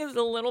 everything is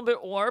a little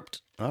bit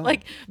warped. Oh.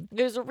 Like,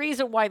 there's a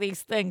reason why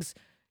these things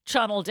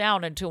channel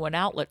down into an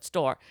outlet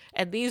store.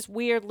 And these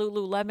weird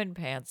Lululemon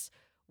pants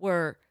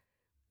were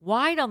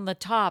wide on the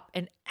top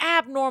and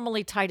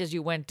abnormally tight as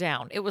you went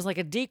down. It was like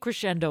a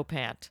decrescendo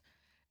pant.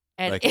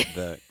 And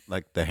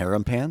Like the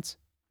harem pants.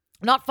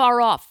 not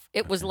far off.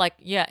 It was like,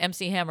 yeah,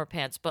 MC Hammer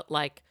pants, but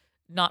like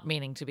not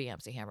meaning to be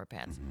MC Hammer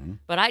pants. Mm-hmm.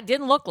 But I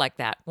didn't look like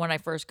that when I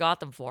first got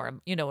them for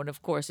him, and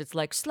of course it's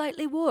like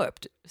slightly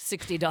warped,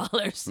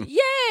 $60.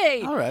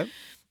 Yay! All right.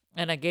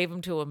 And I gave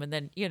them to him, and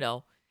then,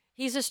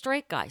 he's a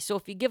straight guy. So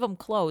if you give him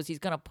clothes, he's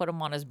going to put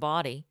them on his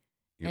body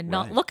and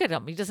not right. look at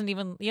him. He doesn't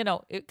even,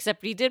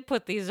 except he did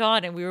put these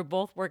on, and we were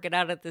both working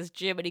out at this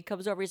gym, and he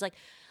comes over, he's like,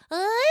 these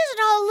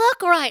don't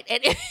look right.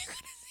 And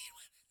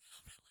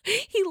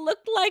he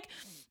looked like,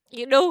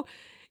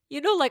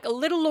 like a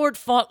little Lord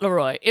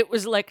Fauntleroy. It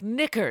was like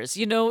Knickers,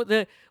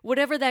 the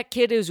whatever that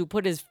kid is who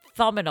put his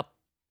thumb in a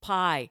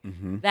pie,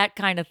 that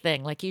kind of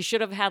thing. Like he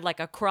should have had like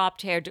a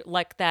cropped hair,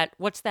 like that.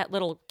 What's that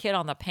little kid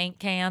on the paint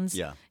cans?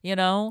 Yeah.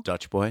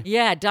 Dutch boy.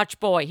 Yeah, Dutch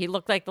boy. He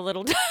looked like the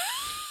little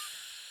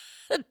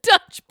the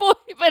Dutch boy,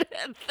 but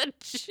at the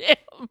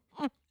gym.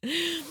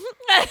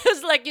 I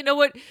was like, you know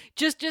what?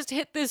 Just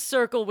hit this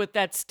circle with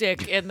that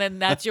stick, and then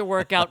that's your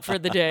workout for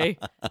the day,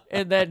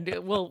 and then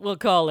we'll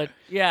call it.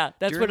 Yeah,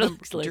 that's what it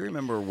looks like. Do you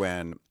remember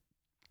when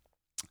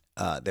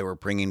they were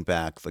bringing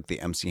back like the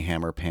MC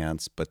Hammer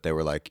pants, but they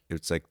were like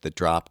it's like the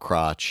drop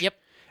crotch. Yep.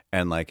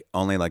 And like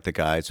only like the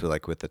guys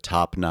with the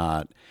top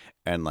knot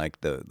and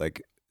like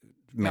the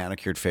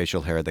manicured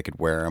facial hair that could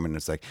wear them, and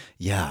it's like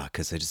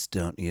because I just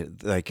don't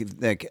like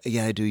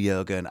I do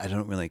yoga and I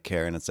don't really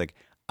care, and it's like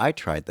I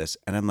tried this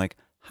and I'm like,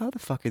 how the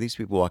fuck are these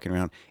people walking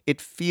around?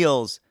 It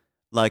feels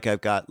like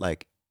I've got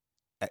like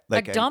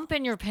a dump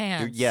in your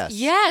pants.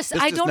 Yes. This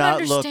I don't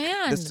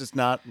understand. This does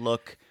not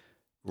look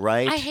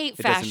right. I hate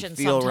it doesn't fashion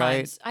feel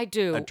sometimes. Right. I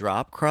do. A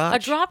drop crotch?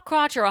 A drop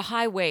crotch or a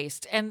high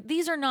waist. And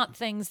these are not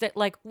things that,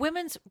 like,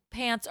 women's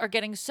pants are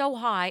getting so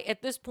high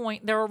at this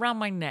point, they're around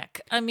my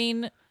neck. I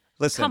mean,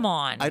 listen, come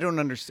on. I don't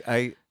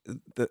understand.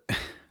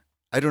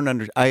 I don't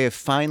understand. I have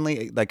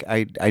finally, like,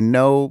 I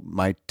know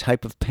my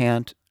type of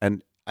pant,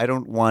 and I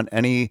don't want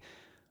any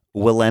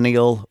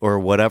millennial or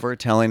whatever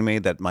telling me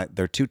that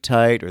they're too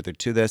tight or they're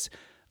too this.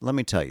 Let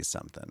me tell you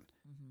something.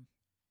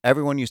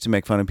 Everyone used to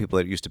make fun of people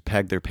that used to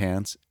peg their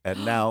pants,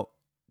 and now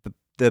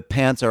the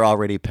pants are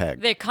already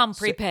pegged. They come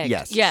pre-pegged.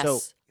 Yes.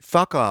 So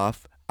fuck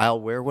off. I'll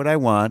wear what I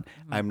want.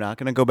 I'm not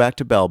going to go back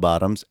to bell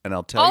bottoms, and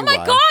I'll tell you why. Oh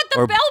my God,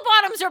 the bell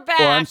bottoms are back.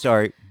 Or I'm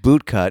sorry,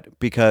 boot cut,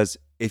 because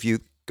if you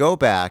go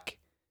back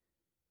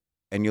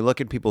and you look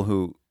at people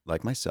who,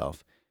 like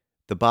myself,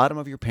 the bottom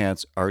of your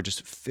pants are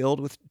just filled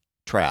with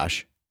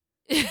trash.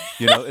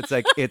 It's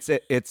like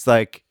it's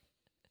like.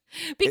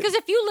 Because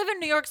if you live in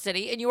New York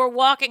City and you are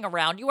walking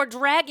around, you are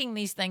dragging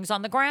these things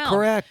on the ground.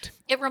 Correct.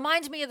 It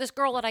reminds me of this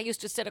girl that I used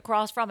to sit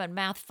across from in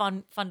math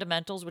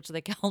fundamentals, which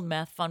they called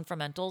math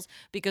fundamentals,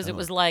 because it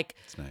was like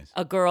nice.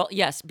 a girl.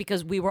 Yes,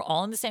 because we were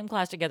all in the same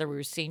class together. We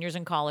were seniors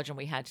in college, and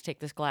we had to take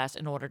this class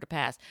in order to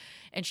pass.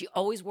 And she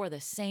always wore the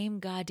same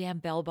goddamn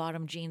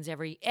bell-bottom jeans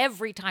every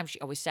time. She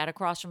always sat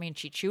across from me, and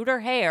she chewed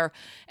her hair,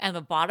 and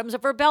the bottoms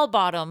of her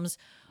bell-bottoms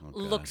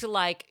looked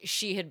like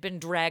she had been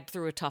dragged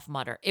through a Tough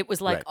Mudder. It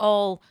was like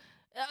all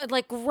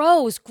like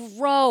gross.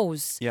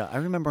 Yeah, I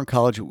remember in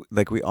college,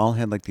 like we all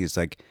had like these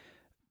like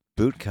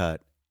boot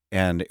cut,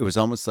 and it was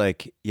almost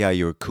like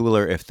you were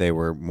cooler if they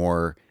were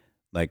more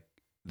like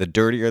the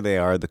dirtier they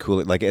are, the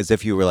cooler. Like as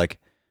if you were like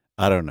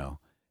I don't know,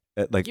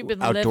 like you've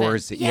been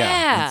outdoors. Living.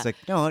 Yeah. And it's like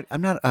no,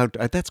 I'm not out.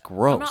 That's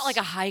gross. I'm not like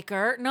a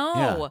hiker. No.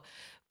 Yeah.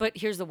 But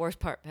here's the worst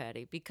part,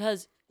 Patty,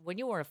 because when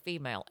you are a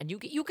female and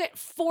you get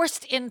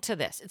forced into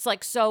this, it's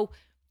like, so,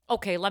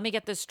 okay, let me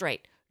get this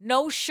straight.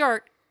 No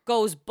shirt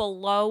goes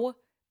below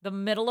the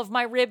middle of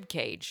my rib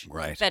cage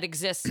that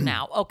exists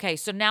now. Okay,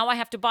 so now I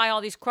have to buy all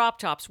these crop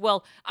tops.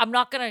 Well, I'm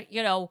not going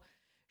to,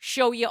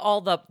 show you all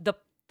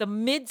the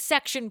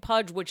midsection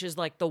pudge, which is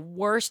like the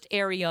worst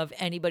area of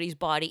anybody's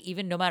body,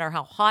 even no matter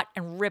how hot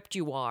and ripped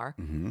you are.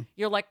 Mm-hmm.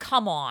 You're like,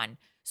 come on.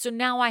 So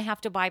now I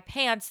have to buy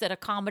pants that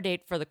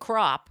accommodate for the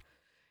crop.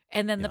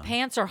 And then the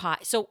pants are high.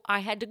 So I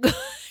had to go.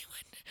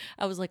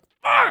 I was like,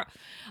 argh!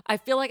 I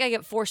feel like I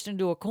get forced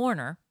into a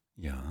corner.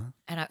 Yeah.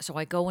 And so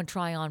I go and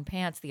try on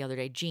pants the other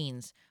day,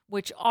 jeans,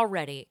 which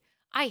already,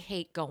 I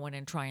hate going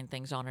and trying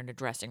things on in a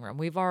dressing room.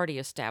 We've already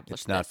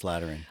established It's not this.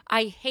 flattering.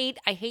 I hate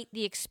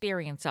the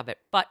experience of it.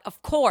 But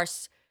of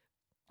course,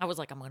 I was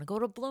like, I'm going to go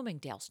to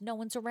Bloomingdale's. No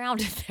one's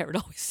around in there. It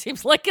always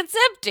seems like it's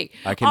empty.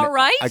 All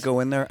right. I go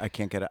in there. I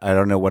can't get it. I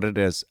don't know what it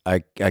is. I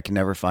can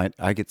never find.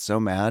 I get so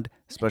mad,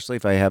 especially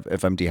if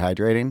I'm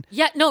dehydrating.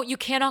 Yeah, no, you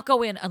cannot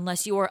go in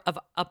unless you are of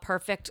a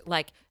perfect,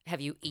 like,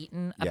 have you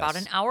eaten about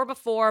an hour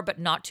before, but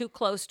not too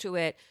close to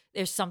it?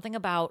 There's something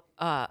about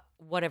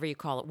whatever you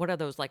call it. What are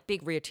those, like,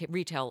 big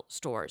retail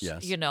stores?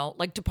 Yes.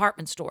 Like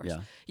department stores.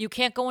 Yeah. You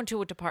can't go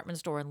into a department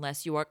store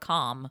unless you are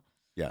calm.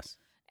 Yes.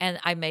 And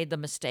I made the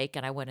mistake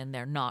and I went in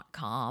there not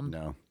calm.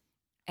 No.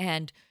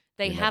 And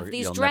they You'll have never-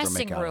 these you'll never make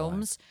dressing out alive.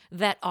 rooms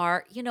that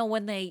are,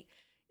 when they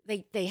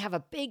have a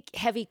big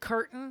heavy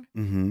curtain,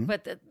 Mm-hmm.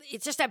 but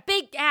it's just a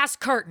big ass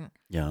curtain.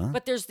 Yeah.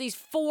 But there's these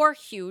 4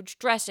 huge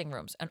dressing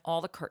rooms and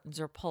all the curtains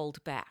are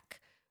pulled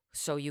back.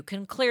 So you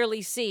can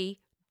clearly see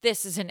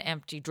this is an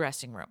empty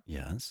dressing room.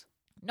 Yes.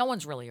 No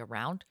one's really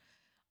around.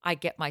 I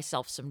get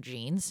myself some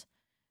jeans,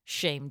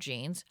 shame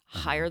jeans,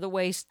 higher the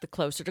waist, the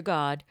closer to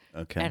God.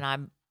 Okay. And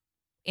I'm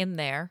in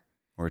there.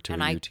 Or to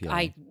And a I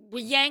UTI.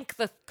 yank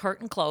the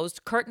curtain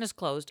closed. Curtain is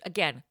closed.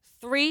 Again,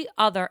 3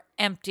 other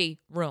empty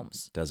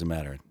rooms. Doesn't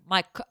matter.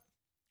 I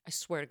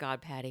swear to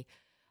God, Patty,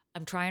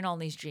 I'm trying on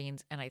these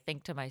jeans and I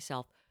think to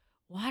myself,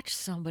 watch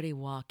somebody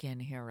walk in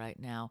here right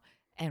now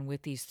and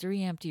with these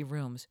 3 empty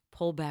rooms,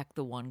 pull back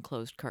the one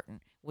closed curtain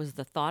was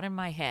the thought in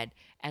my head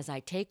as I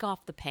take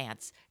off the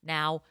pants.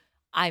 Now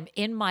I'm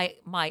in my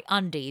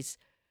undies.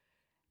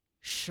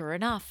 Sure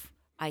enough,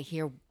 I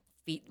hear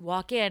feet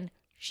walk in,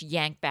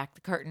 yank back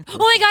the curtain. Oh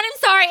my God, I'm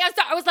sorry.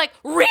 I was like,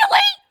 really?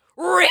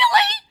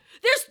 Really?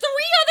 There's 3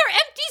 other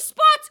empty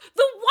spots.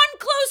 The one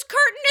closed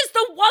curtain is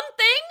the one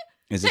thing?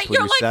 Is this that what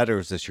you you're like- said, or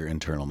is this your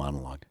internal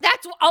monologue?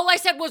 That's all I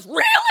said was,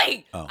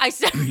 really? Oh. I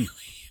said, really?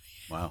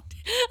 Wow.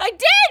 I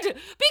did.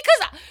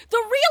 Because the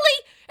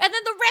really, and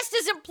then the rest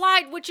is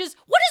implied, which is,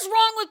 what is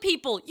wrong with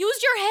people?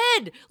 Use your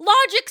head.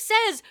 Logic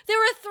says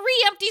there are 3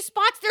 empty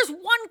spots. There's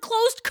one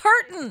closed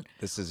curtain.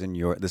 This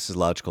is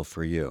logical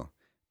for you.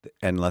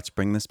 And let's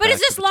bring this But back is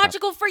this to the top-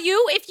 logical for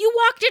you? If you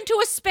walked into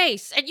a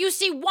space and you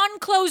see one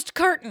closed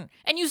curtain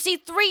and you see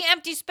 3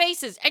 empty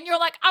spaces and you're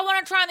like, I want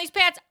to try on these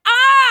pants.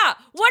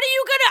 What are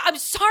you going to? I'm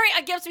sorry.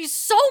 I get me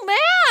so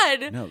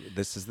mad. No,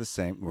 this is the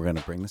same. We're going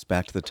to bring this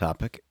back to the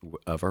topic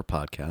of our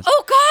podcast.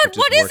 Oh, God. which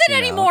What is it working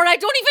out. anymore? I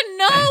don't even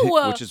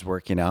know. Which is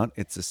working out.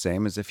 It's the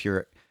same as if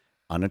you're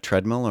on a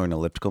treadmill or an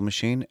elliptical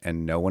machine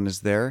and no one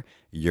is there.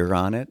 You're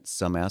on it.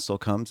 Some asshole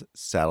comes,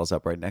 saddles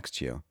up right next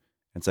to you.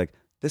 It's like,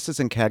 this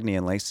isn't Cagney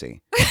and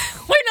Lacey.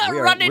 We're not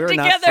running we're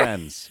together. not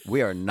friends.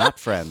 We are not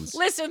friends.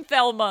 Listen,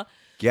 Thelma.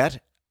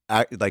 Get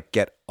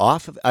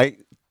off of.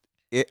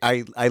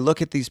 I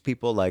look at these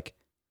people like,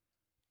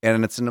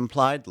 and it's an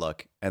implied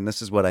look, and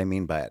this is what I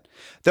mean by it.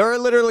 There are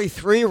literally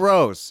 3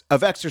 rows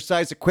of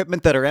exercise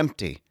equipment that are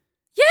empty.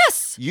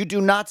 Yes. You do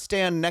not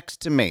stand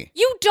next to me.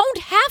 You don't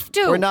have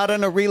to. We're not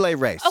in a relay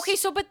race. Okay,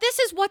 so but this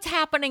is what's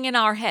happening in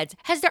our heads.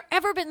 Has there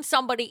ever been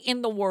somebody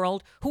in the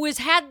world who has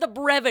had the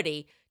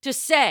brevity to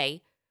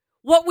say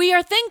what we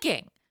are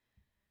thinking?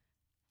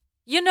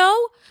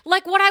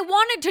 Like what I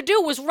wanted to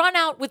do was run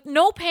out with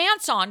no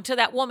pants on to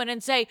that woman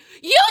and say,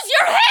 use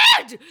your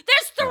head!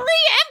 There's 3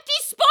 empty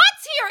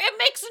spots here. It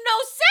makes no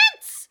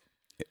sense.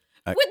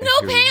 With I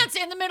no hear you. pants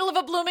in the middle of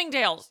a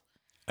Bloomingdale's.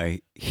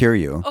 I hear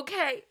you,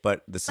 Okay.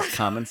 but this is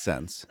common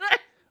sense,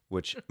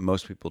 which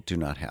most people do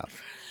not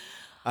have.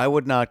 I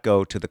would not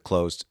go to the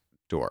closed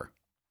door.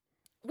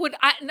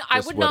 I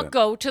Just would not wouldn't.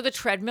 go to the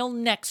treadmill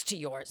next to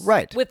yours.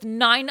 Right. With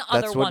 9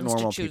 other That's what ones to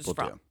normal choose people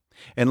from. do.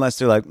 Unless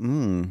they're like,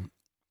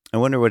 I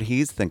wonder what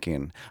he's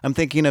thinking. I'm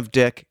thinking of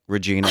Dick,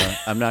 Regina.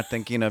 I'm not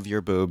thinking of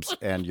your boobs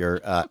and your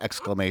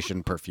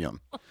exclamation perfume.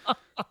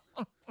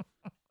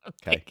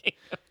 Okay.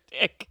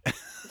 Dick.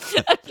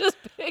 I'm just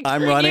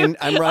I'm picturing running. you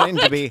I'm running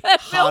on to the be treadmill.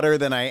 hotter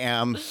than I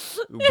am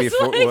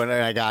before when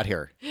I got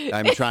here.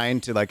 I'm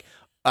trying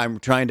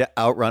to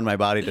outrun my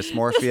body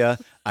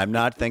dysmorphia. I'm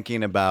not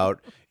thinking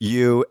about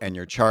you and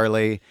your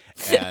Charlie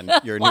and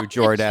your new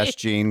Jordache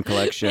jean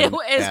collection.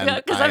 It's And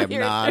not- 'cause I I'm am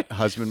here. not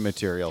husband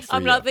material for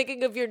I'm you. not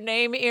thinking of your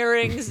name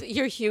earrings,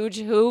 your huge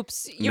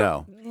hoops, your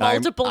No,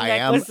 multiple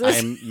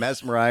necklaces. I'm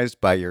mesmerized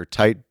by your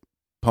tight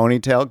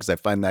ponytail because I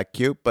find that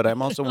cute, but I'm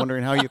also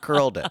wondering how you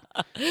curled it.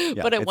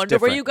 Yeah, but I it's wonder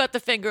where different. you got the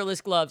fingerless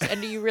gloves. And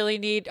do you really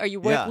need? Are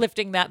you Yeah.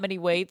 lifting that many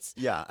weights?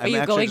 Yeah, Are I'm you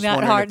actually going just that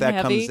wondering hard if that and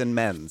heavy? comes in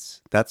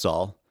men's. That's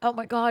all. Oh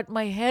my God,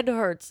 my head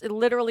hurts. It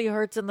literally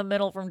hurts in the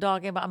middle from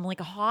talking about. I'm like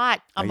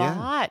hot. I'm yeah.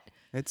 hot.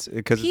 It's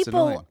because it's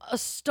People annoying.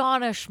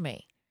 astonish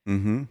me.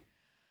 Mm-hmm.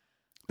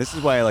 This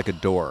is why I like a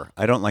door.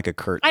 I don't like a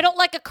curtain. I don't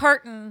like a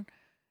curtain.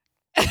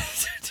 I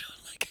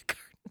don't like a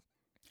curtain.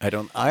 I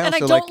And I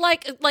also don't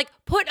like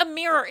put a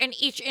mirror in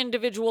each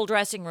individual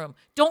dressing room.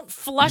 Don't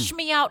flush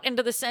me out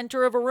into the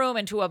center of a room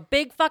into a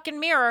big fucking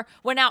mirror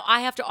when now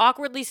I have to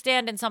awkwardly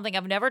stand in something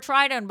I've never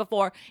tried on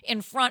before in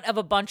front of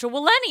a bunch of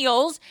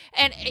millennials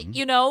and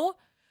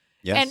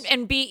Yes.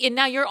 and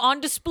now you're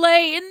on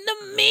display in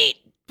the meat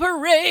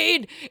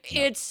parade.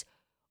 It's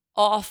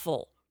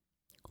awful.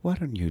 Why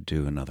don't you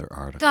do another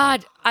article?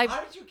 God, How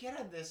did you get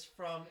on this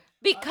from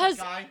Because-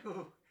 a guy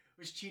who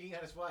was cheating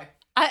on his wife?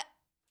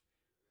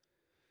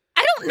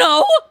 I don't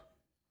know.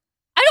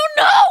 I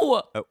don't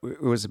know.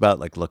 It was about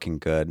like looking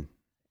good.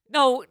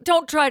 No,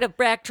 don't try to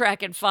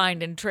backtrack and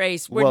find and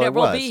trace. Well, it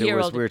We'll was. be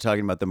here. We were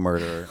talking about the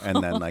murder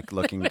and then like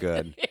looking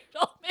good. It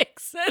all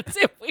makes sense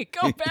if we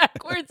go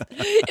backwards.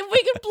 If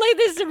we can play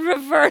this in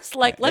reverse,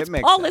 like It let's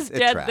makes Paul sense. is It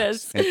dead tracks.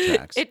 this. It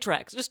tracks. It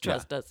tracks. Just Yeah.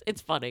 trust us.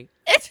 It's funny.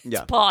 It's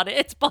Yeah.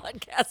 It's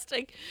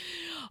podcasting.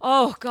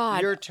 Oh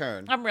God. Your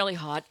turn. I'm really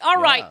hot. All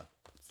right.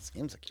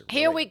 Seems like you're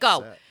Here really we go.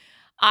 upset.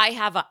 I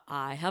have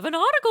an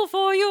article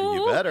for you.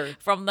 You better.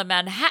 From the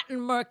Manhattan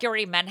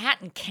Mercury,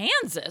 Manhattan,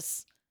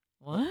 Kansas.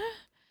 What?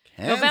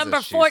 Kansas,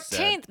 November she 14th,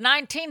 said.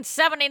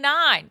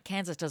 1979.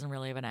 Kansas doesn't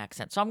really have an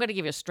accent, so I'm going to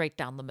give you a straight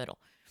down the middle.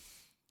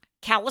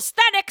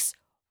 Calisthenics,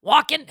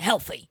 walking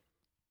healthy.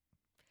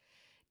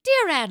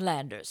 Dear Ann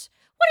Landers,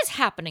 what is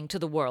happening to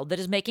the world that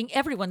is making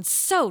everyone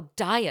so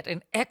diet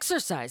and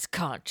exercise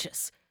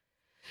conscious?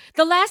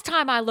 The last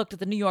time I looked at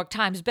the New York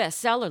Times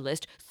bestseller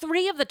list,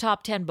 3 of the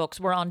top 10 books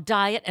were on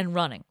diet and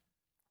running.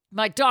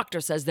 My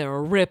doctor says they're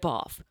a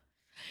ripoff.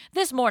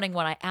 This morning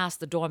when I asked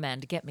the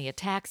doorman to get me a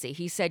taxi,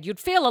 he said you'd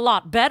feel a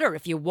lot better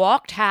if you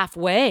walked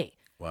halfway.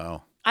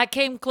 Wow. I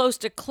came close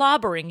to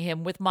clobbering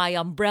him with my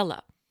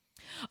umbrella.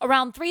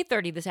 Around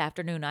 3:30 this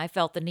afternoon, I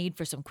felt the need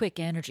for some quick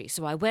energy,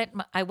 so I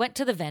went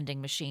to the vending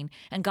machine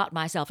and got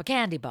myself a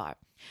candy bar.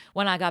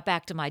 When I got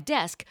back to my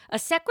desk, a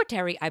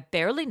secretary I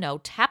barely know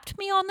tapped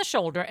me on the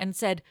shoulder and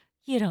said,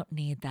 "You don't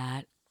need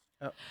that."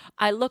 Oh.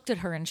 I looked at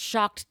her in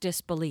shocked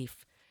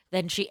disbelief.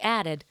 Then she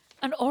added,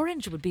 "An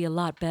orange would be a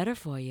lot better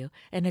for you,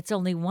 and it's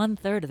only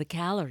 1/3 of the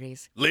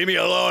calories." Leave me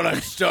alone. I'm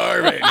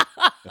starving.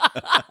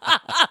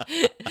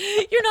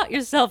 You're not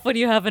yourself when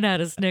you haven't had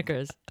a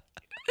Snickers.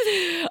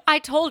 I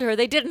told her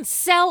they didn't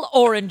sell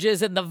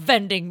oranges in the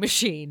vending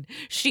machine.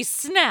 She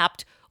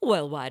snapped,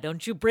 "Well, why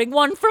don't you bring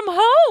one from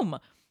home?"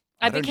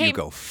 Why don't you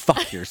go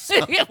fuck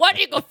yourself? Why don't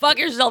you go fuck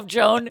yourself,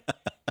 Joan?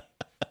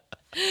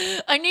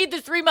 I need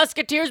the Three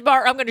Musketeers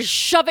bar. I'm going to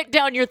shove it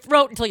down your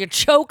throat until you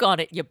choke on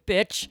it, you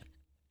bitch.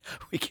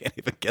 We can't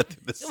even get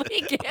through this.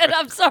 We can't.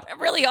 I'm sorry.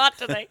 I'm really hot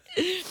today.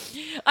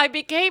 I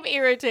became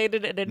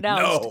irritated and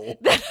announced No.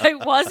 that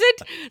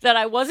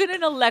I wasn't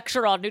in a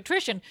lecture on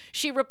nutrition.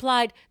 She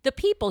replied, "The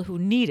people who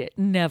need it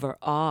never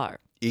are."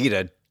 Eat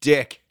a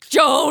dick.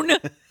 Joan,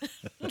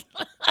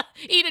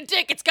 eat a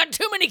dick. It's got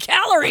too many I'm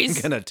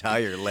calories. gonna tie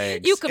your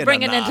legs. You could in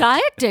bring a an knot.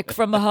 entire dick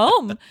from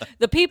home.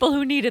 The people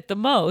who need it the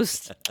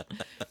most.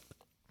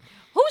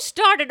 Who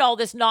started all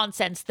this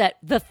nonsense that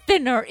the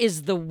thinner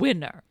is the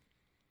winner?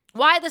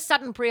 Why the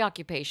sudden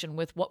preoccupation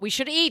with what we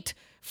should eat?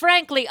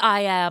 Frankly, I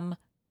am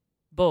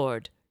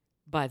bored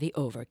by the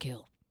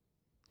overkill.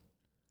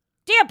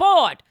 Dear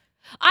Board,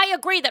 I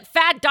agree that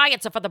fad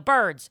diets are for the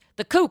birds,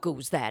 the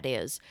cuckoos, that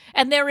is,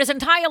 and there is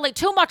entirely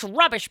too much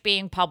rubbish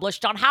being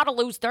published on how to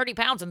lose 30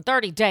 pounds in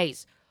 30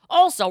 days.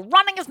 Also,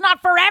 running is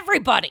not for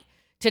everybody.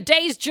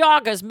 Today's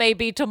joggers may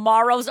be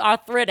tomorrow's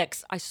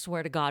arthritics. I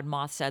swear to God,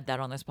 Moth said that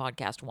on this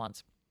podcast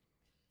once.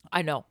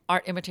 I know,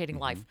 art imitating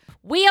life.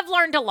 We have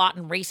learned a lot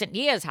in recent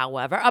years,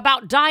 however,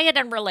 about diet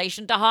in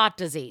relation to heart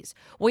disease.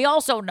 We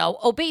also know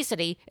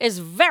obesity is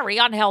very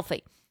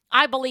unhealthy.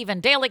 I believe in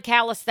daily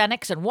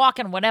calisthenics and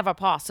walking whenever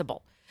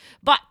possible.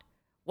 But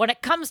when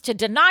it comes to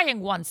denying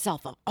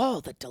oneself of all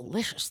the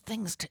delicious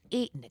things to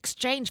eat in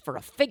exchange for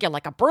a figure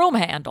like a broom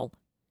handle,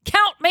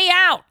 count me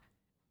out.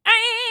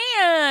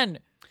 And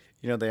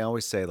You know, they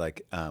always say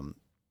like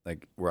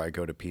where I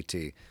go to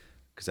PT,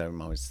 because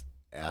I'm always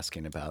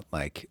asking about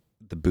like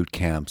the boot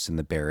camps and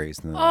the berries.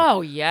 And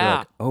oh they're yeah.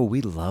 like, oh,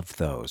 we love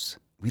those.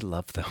 We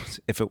love those.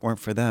 If it weren't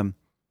for them,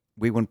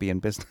 we wouldn't be in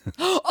business.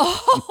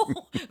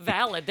 Oh,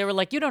 valid. They were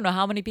like, you don't know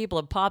how many people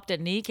have popped a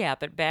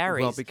kneecap at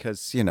Barry's. Well,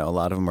 because, you know, a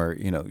lot of them are,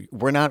 you know,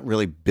 we're not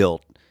really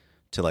built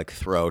to like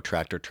throw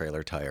tractor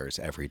trailer tires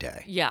every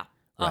day. Yeah.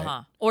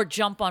 Right. Or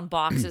jump on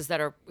boxes that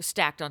are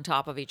stacked on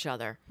top of each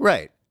other.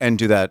 Right. And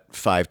do that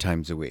 5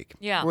 times a week.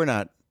 Yeah. We're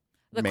not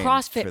The made for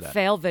CrossFit that.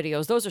 fail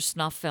videos, those are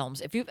snuff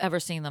films. If you've ever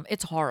seen them,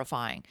 it's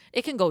horrifying.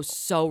 It can go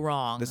so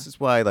wrong. This is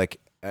why, like,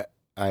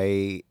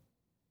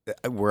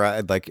 where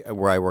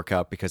I work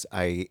out, because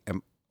I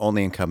am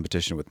only in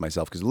competition with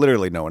myself, because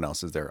literally no one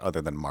else is there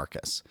other than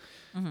Marcus.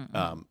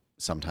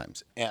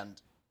 Sometimes, and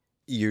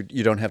you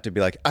don't have to be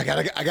like, I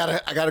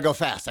gotta go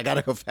fast. I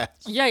gotta go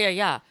fast.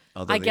 Yeah.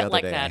 Although I the get other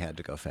like day that. I had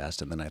to go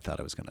fast, and then I thought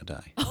I was gonna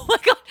die. Oh my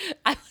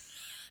God.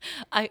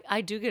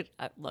 I do get,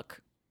 look,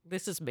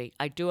 this is me.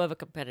 I do have a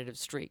competitive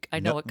streak. I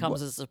know No, it comes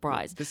what- as a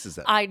surprise. this is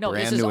I know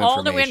this brand is new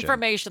all new information.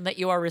 information that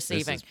you are This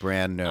receiving. is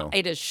brand new.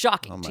 It is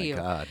shocking Oh to my you.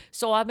 God.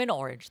 So I'm in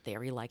Orange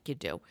Theory like you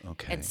do.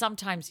 Okay. And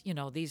sometimes, you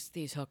know, these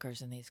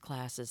hookers in these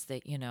classes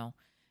that, you know,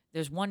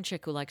 there's one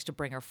chick who likes to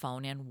bring her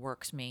phone in,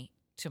 works me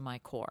to my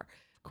core.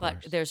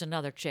 But there's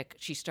another chick,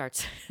 she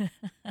starts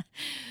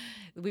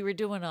we were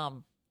doing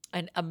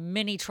a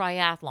mini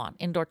triathlon,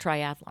 indoor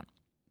triathlon.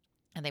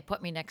 And they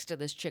put me next to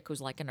this chick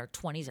who's like in her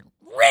 20s and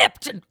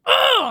ripped and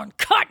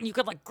cut, and you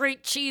could like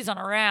grate cheese on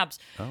her abs.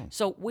 Oh.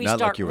 So we Not like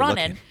start you were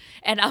running, looking.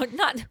 and I'm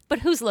not. But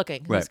who's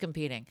looking? Who's Right.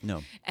 competing?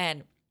 No.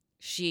 And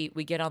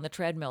we get on the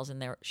treadmills,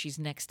 and she's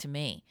next to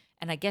me,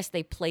 and I guess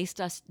they placed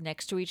us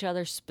next to each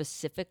other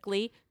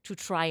specifically to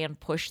try and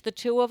push the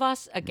two of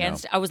us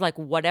against. I was like,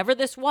 whatever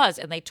this was,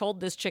 and they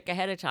told this chick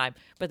ahead of time,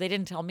 but they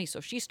didn't tell me.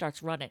 So she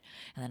starts running,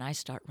 and then I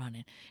start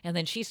running, and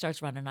then she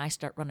starts running, and I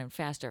start running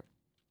faster.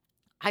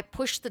 I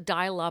pushed the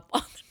dial up on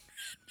the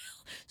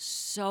treadmill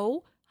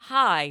so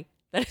high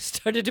that I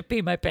started to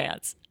pee my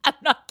pants. I'm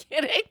not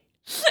kidding.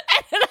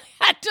 And then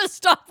I had to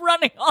stop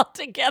running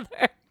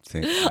altogether.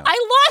 See, no.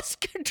 I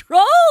lost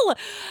control.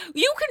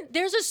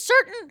 There's a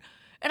certain,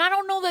 and I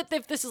don't know that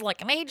if this is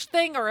like an age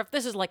thing or if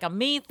this is like a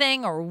me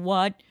thing or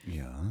what,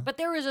 Yeah. but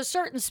there is a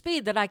certain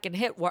speed that I can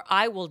hit where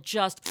I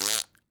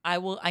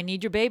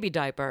need your baby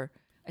diaper.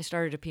 I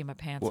started to pee my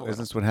pants. Well,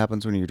 isn't this what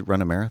happens when you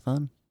run a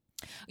marathon?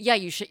 Yeah,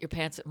 you shit your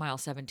pants at mile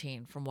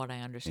 17, from what I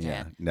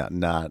understand. Yeah.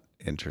 Not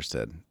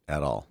interested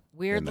at all. in that.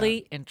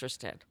 Weirdly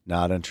interested.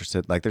 Not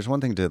interested. Like, there's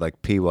one thing to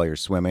like pee while you're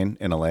swimming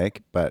in a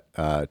lake, but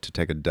to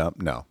take a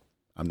dump, no,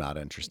 I'm not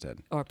interested.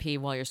 Or pee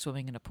while you're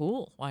swimming in a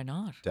pool. Why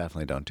not?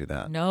 Definitely don't do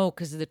that. No,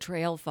 because the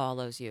trail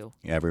follows you.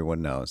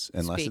 Everyone knows,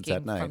 unless Speaking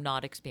it's at night. from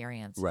not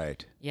experience.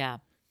 Right. Yeah.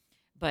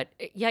 But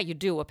yeah, you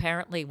do.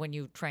 Apparently, when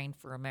you train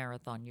for a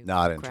marathon, you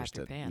Not crap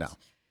interested. your No. pants.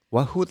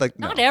 Well, who would like?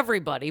 Not no.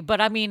 everybody,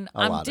 but I mean, A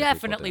lot I'm of people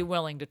definitely do.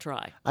 willing to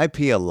try. I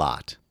pee a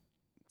lot,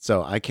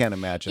 so I can't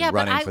imagine Yeah, but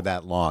running I- for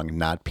that long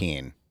not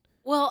peeing.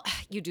 Well,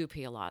 you do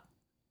pee a lot.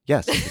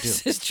 Yes, I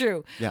This do. is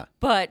true. Yeah.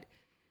 But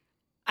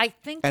I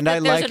think And that I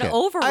there's like an it.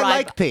 override. I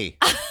like pee.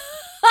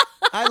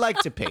 I like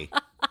to pee.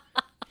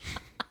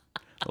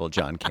 Little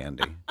John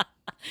Candy.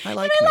 I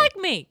like I me. like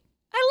me.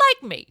 I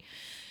like me.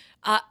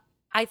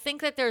 I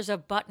think that there's a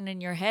button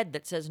in your head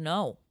that says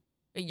no.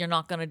 You're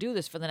not going to do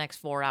this for the next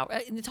 4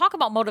 hours. Talk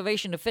about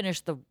motivation to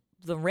finish the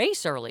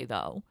race early,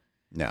 though.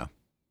 No.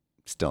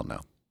 Still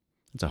no.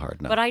 It's a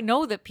hard no. But I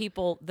know that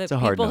people a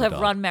hard no, have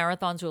dog. run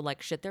marathons who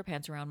like shit their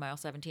pants around mile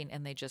 17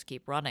 and they just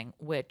keep running,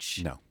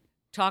 which No.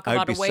 talk I'd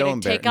about a be way so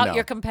to take out no.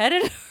 your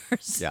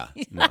competitors. Yeah.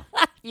 No.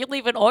 You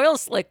leave an oil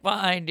slick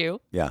behind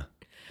you. Yeah.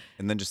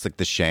 And then just like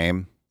the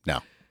shame. No.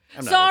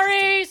 I'm not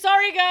Sorry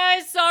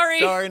guys, sorry.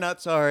 Sorry,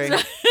 not sorry.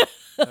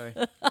 Sorry.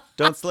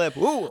 Don't slip.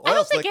 Ooh, oil I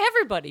don't slick. think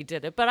everybody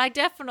did it, but I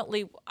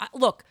definitely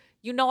look.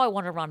 I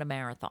want to run a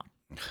marathon.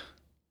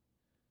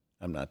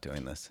 I'm not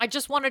doing this. I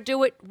just want to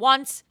do it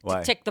once Why?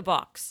 to tick the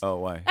box. Oh,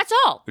 why? That's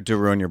all. To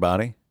ruin your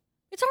body?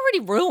 It's already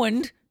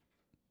ruined.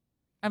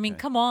 I mean,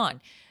 Okay. come on.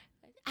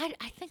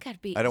 I think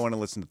I'd be. I don't want to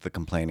listen to the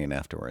complaining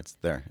afterwards.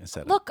 There, I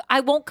said Look, I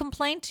won't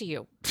complain to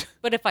you,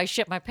 but if I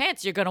shit my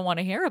pants, you're going to want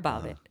to hear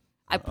about it.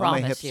 I it.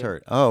 promise my hips you.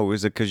 hurt. Oh,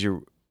 is it because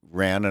you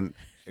ran an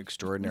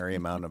extraordinary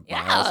amount of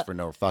Yeah. miles for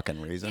no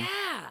fucking reason?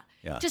 Yeah.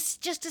 Yeah.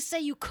 Just to say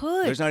you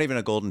could. There's not even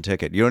a golden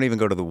ticket. You don't even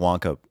go to the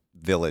Wonka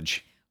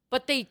village.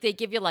 But they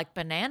give you like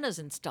bananas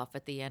and stuff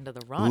at the end of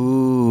the run.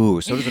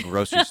 Ooh, so does a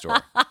grocery store.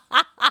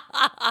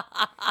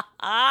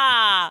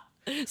 Ah.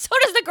 So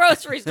does the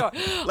grocery store.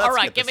 All Let's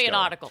right, get give this me an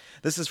going. article.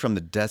 This is from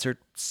the Desert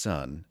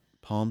Sun,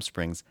 Palm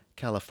Springs,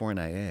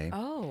 California.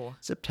 Oh.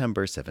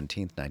 September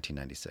 17th,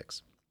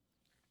 1996.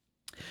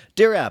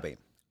 Dear Abby,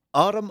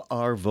 Autumn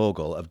R.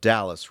 Vogel of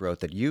Dallas wrote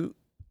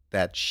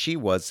that she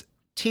was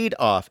teed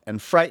off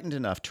and frightened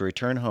enough to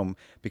return home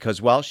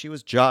because while she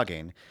was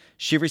jogging,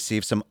 she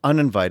received some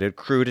uninvited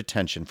crude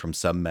attention from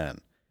some men.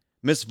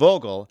 Miss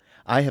Vogel,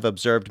 I have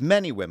observed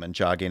many women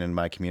jogging in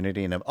my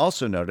community and have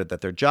also noted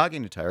that their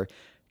jogging attire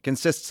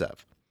consists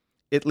of.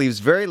 It leaves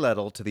very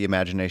little to the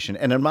imagination,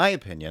 and in my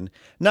opinion,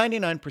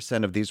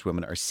 99% of these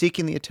women are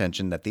seeking the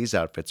attention that these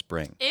outfits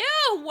bring.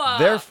 Ew.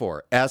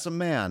 Therefore, as a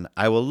man,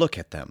 I will look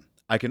at them.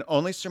 I can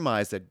only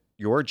surmise that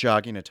your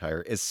jogging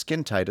attire is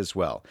skin tight as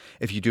well.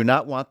 If you do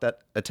not want that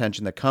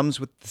attention that comes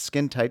with the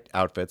skin tight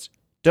outfits,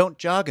 don't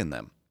jog in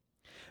them.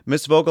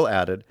 Miss Vogel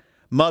added,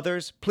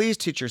 Mothers, please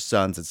teach your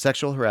sons that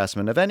sexual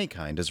harassment of any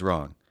kind is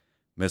wrong.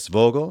 Miss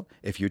Vogel,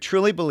 if you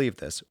truly believe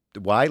this,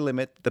 why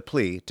limit the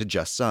plea to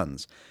just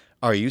sons?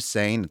 Are you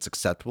saying it's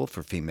acceptable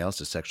for females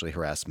to sexually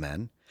harass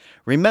men?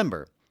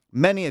 Remember,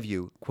 many of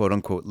you,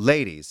 quote-unquote,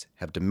 ladies,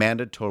 have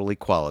demanded total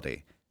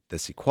equality.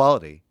 This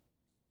equality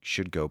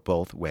should go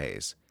both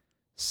ways.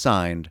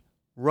 Signed,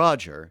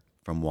 Roger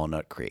from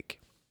Walnut Creek.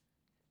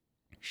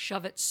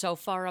 Shove it so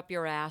far up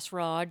your ass,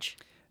 Raj.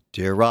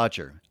 Dear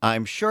Roger,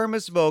 I'm sure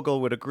Miss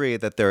Vogel would agree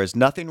that there is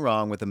nothing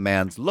wrong with a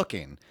man's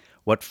looking.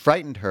 What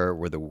frightened her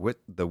were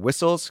the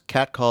whistles,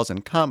 catcalls,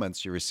 and comments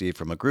she received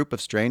from a group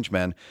of strange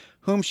men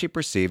whom she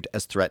perceived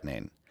as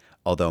threatening.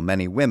 Although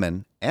many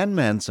women and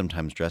men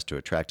sometimes dress to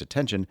attract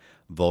attention,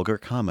 vulgar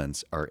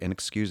comments are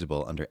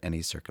inexcusable under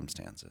any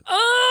circumstances.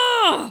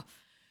 Oh,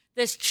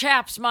 this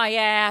chaps my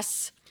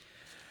ass.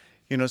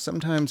 You know,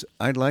 sometimes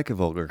I'd like a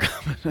vulgar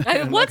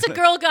comment. What's a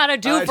girl got to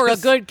do for a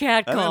good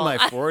cat I'm call? in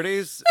my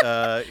 40s.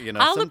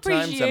 I'll Sometimes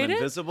appreciate I'm it.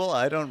 invisible.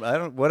 I don't,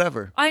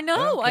 whatever. I don't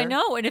know.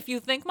 care. And if you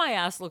think my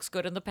ass looks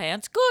good in the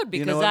pants, good, because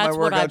You know what? that's My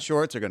what workout I.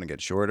 shorts are going to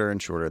get shorter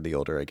and shorter the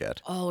older I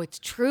get. Oh, it's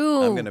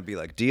true. I'm going to be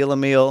like Deal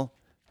Emile,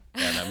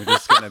 and I'm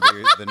just going to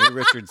be the new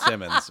Richard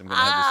Simmons. I'm going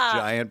to have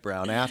this giant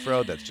brown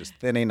afro that's just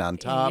thinning on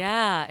top.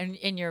 Yeah,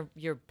 and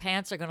your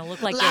pants are gonna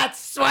look like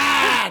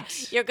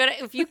sweat! you're gonna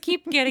if you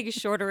keep getting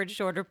shorter and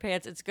shorter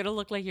pants, it's gonna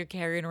look like you're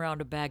carrying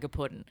around a bag of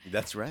pudding.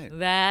 That's right.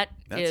 That's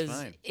That's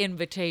fine.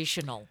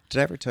 invitational. Did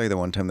I ever tell you the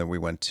one time that we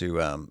went to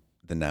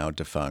the now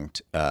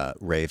defunct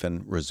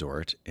Raven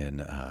Resort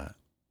in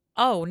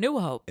Oh, New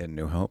Hope.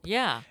 New Hope?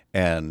 Yeah.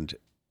 And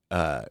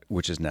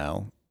which is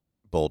now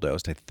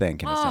bulldozed, I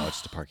think, and it's now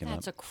just a parking lot.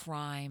 That's a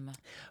crime.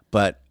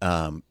 But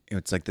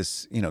it's like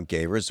this,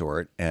 gay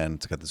resort, and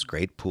it's got this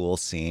great pool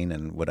scene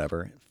and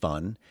whatever,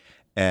 fun.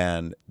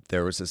 And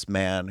there was this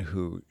man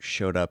who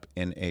showed up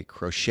in a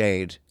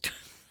crocheted.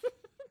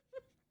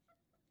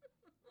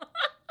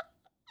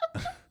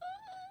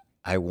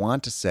 I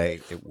want to say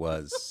it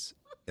was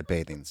a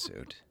bathing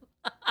suit,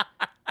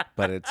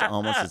 but it's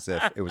almost as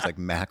if it was like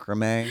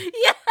macrame.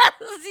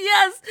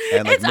 Yes.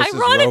 And, like, It's Mrs.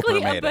 ironically,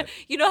 Roper made but it.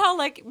 you know how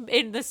like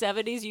in the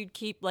 70s you'd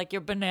keep like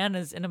your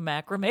bananas in a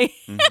macrame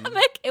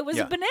hammock? It was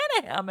Yeah. a banana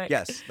hammock.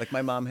 Yes, like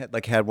my mom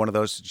had one of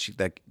those. She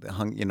like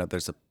hung,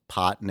 there's a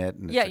pot in it.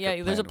 And it's Yeah, like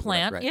yeah. There's a or whatever,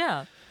 plant. right?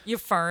 Yeah. Your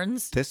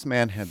ferns. This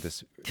man had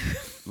this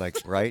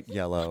like bright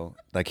yellow,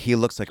 like he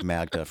looks like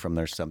Magda from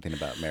There's Something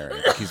About Mary.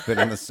 Like he's been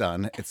in the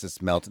sun. It's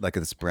this like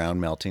this brown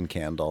melting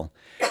candle,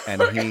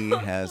 and he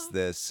has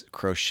this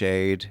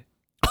crocheted,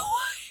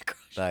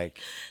 like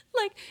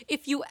Like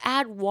if you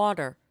add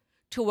water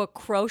to a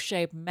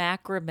crochet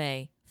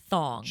macrame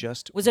thong.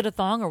 Was it a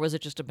thong or was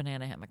it just a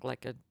banana hammock?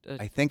 Like a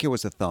I think it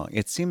was a thong.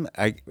 It seemed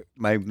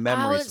my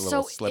memory's it's a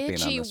little so slipping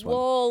itchy, on this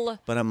wool. one,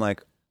 but I'm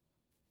like,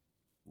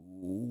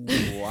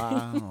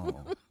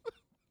 wow.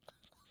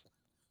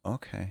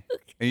 Okay.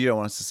 And you don't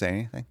want us to say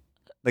anything?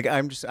 Like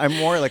I'm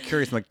more like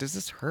curious. I'm like, does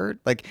this hurt?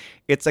 Like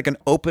it's like an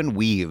open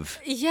weave.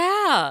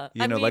 Yeah.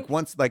 I mean, like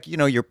once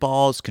your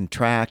balls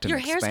contract and your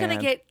hair's gonna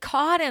expand. get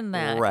caught in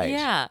that. Right.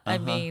 Yeah. I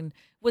Uh-huh. mean,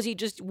 was he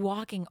just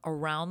walking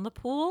around the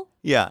pool?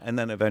 Yeah, and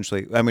then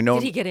eventually, I mean, no.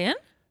 Did he get in?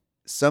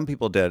 Some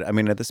people did. I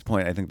mean, at this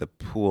point, I think the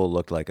pool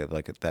looked like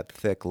that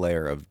thick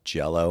layer of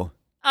Jello.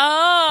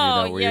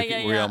 Oh, where yeah, you, yeah,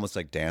 where you yeah. almost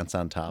like dance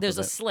on top There's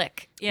of a it.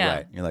 slick. Yeah.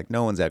 Right. You're like,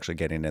 no one's actually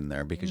getting in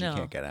there because No. you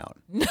can't get out.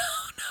 No.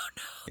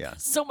 Yeah.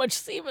 So much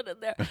semen in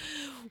there.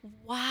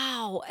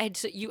 Wow. And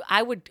so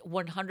I would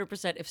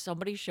 100% if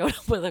somebody showed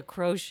up with a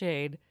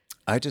crocheted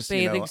I just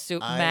bathing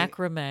suit I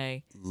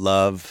macrame.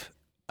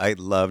 I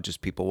love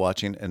just people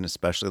watching, and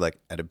especially like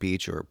at a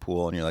beach or a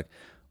pool, and you're like,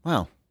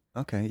 wow,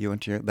 okay, you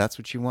went to that's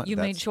what you want. You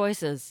made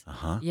choices.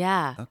 Uh-huh.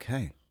 Yeah.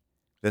 Okay.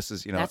 This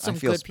is, That's I some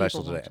feel good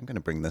special people today. I'm going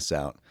to bring this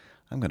out.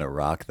 I'm going to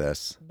rock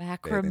this.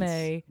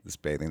 Macrame. This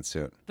bathing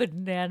suit.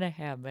 Banana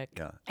hammock.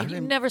 Yeah. And I you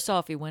rem- never saw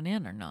if he went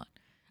in or not.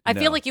 I No.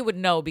 feel like you would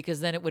know because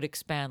then it would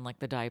expand like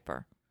the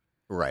diaper.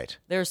 Right.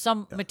 There are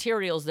some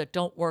materials that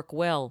don't work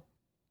well,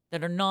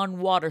 that are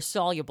non-water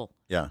soluble.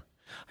 Yeah.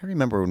 I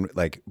remember when,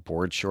 like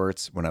board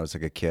shorts when I was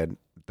like a kid.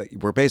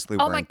 We're basically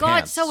Oh wearing my God,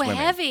 pants, so swimming.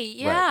 heavy.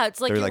 Yeah, Right.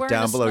 it's like they're you're like wearing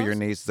down a below your snowsuit.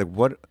 knees. It's like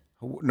what?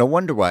 No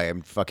wonder why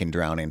I'm fucking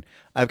drowning.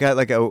 I've got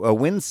like a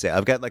windsail.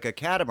 I've got like a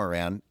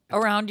catamaran.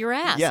 Around your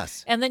ass.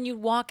 Yes. And then you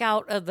walk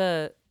out of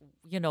the,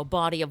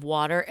 body of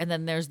water, and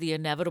then there's the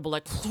inevitable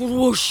like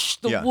whoosh,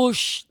 Yeah.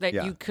 whoosh that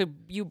Yeah.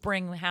 you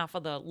bring half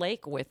of the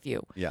lake with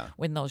you. Yeah.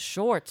 In those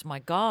shorts, my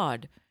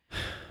God.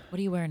 What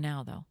do you wear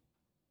now though?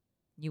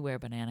 You wear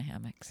banana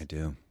hammocks. I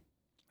do.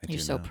 You're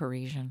so now.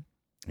 Parisian.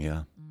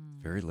 Yeah.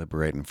 Very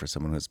liberating for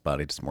someone who has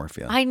body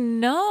dysmorphia. I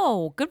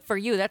know. Good for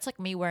you. That's like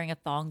me wearing a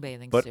thong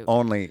bathing but suit.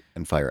 only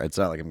in fire. It's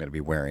not like I'm going to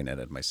be wearing it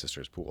at my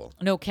sister's pool.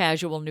 No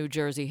casual New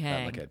Jersey Not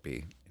hang. like I'd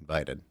be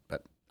invited,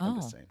 but I'm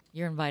just saying.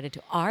 You're invited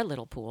to our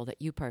little pool that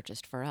you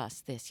purchased for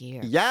us this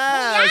year.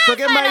 Yes, look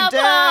at my little dick.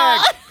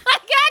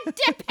 I got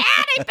to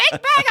Patty,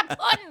 big bag of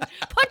pudding.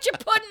 Put your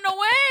pudding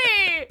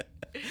away.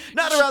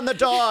 Not around the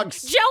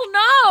dogs. Jill,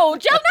 no.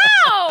 Jill,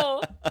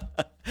 no.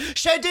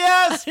 Chez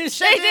Diaz.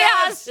 Say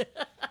yes.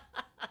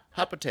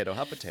 Hot potato,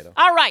 hot potato.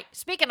 All right.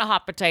 Speaking of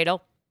hot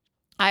potato,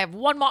 I have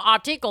one more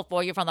article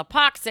for you from the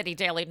Park City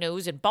Daily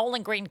News in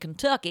Bowling Green,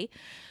 Kentucky.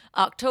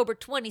 October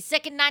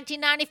 22nd,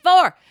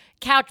 1994.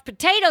 Couch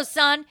potato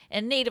son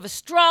in need of a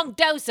strong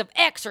dose of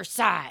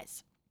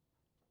exercise.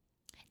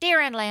 Dear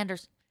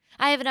Inlanders,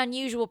 I have an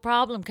unusual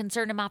problem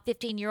concerning my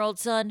 15-year-old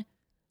son,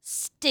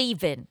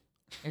 Stephen.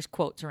 There's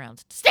quotes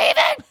around.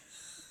 Stephen!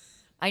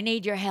 I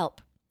need your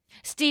help.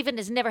 Stephen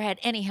has never had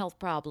any health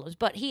problems,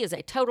 but he is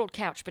a total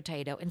couch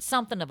potato and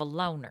something of a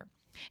loner.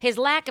 His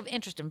lack of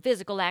interest in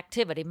physical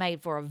activity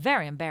made for a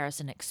very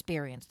embarrassing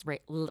experience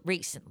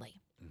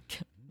recently.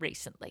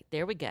 Recently,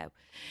 there we go.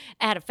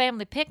 At a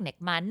family picnic,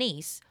 my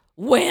niece,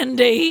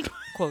 Wendy,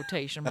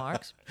 quotation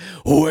marks,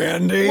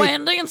 Wendy.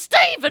 Wendy and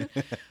Stephen,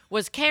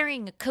 was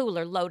carrying a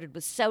cooler loaded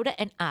with soda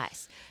and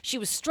ice. She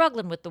was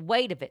struggling with the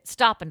weight of it,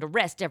 stopping to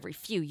rest every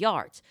few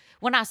yards.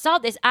 When I saw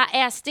this, I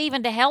asked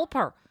Stephen to help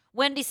her.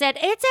 Wendy said,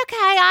 "It's okay,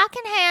 I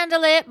can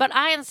handle it," but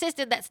I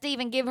insisted that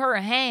Stephen give her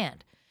a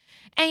hand.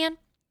 And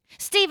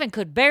Stephen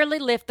could barely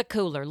lift the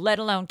cooler, let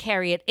alone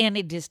carry it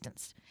any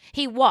distance.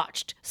 He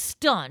watched,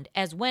 stunned,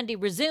 as Wendy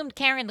resumed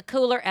carrying the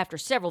cooler after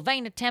several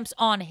vain attempts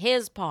on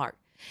his part.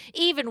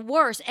 Even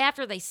worse,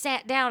 after they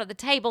sat down at the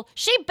table,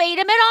 she beat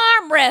him at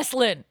arm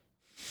wrestling.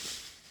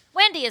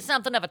 Wendy is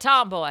something of a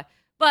tomboy,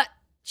 but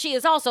she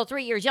is also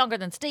 3 years younger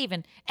than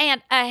Stephen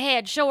and a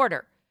head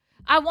shorter.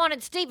 I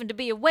wanted Stephen to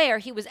be aware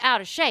he was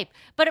out of shape,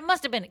 but it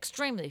must have been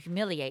extremely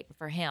humiliating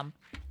for him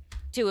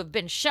to have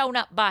been shown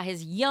up by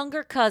his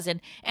younger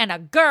cousin, and a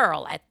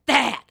girl at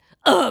that.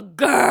 A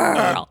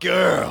girl.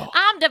 Girl.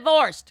 I'm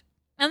divorced.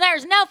 and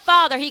there's no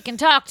father he can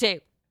talk to.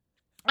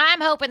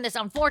 I'm hoping this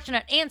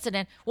unfortunate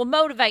incident will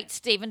motivate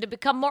Stephen to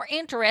become more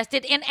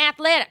interested in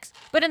athletics.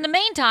 But in the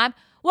meantime,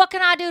 what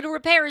can I do to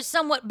repair his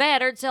somewhat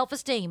battered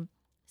self-esteem?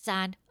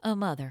 Signed, a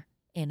mother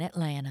in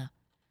Atlanta.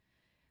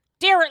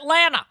 Dear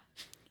Atlanta,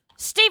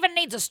 Stephen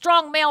needs a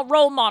strong male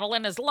role model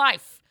in his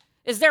life.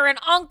 Is there an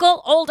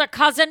uncle, older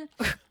cousin,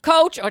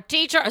 coach, or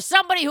teacher, or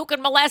somebody who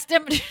can molest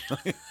him?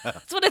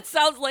 That's what it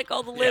sounds like,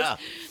 all the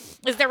lists.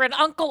 Yeah. Is there an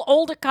uncle,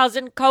 older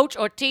cousin, coach,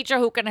 or teacher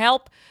who can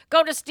help?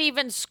 Go to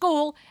Stephen's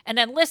school and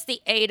enlist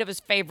the aid of his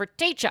favorite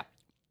teacher.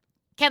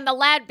 Can the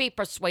lad be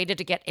persuaded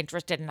to get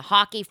interested in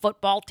hockey,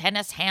 football,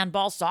 tennis,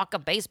 handball, soccer,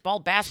 baseball,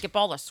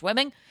 basketball, or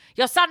swimming?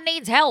 Your son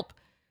needs help.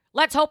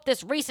 Let's hope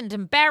this recent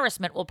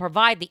embarrassment will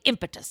provide the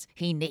impetus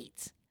he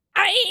needs.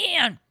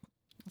 Ian!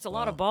 It's a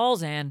lot of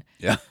balls, Ann.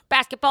 Yeah.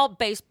 Basketball,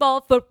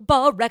 baseball,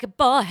 football,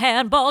 racquetball,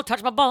 handball,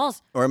 touch my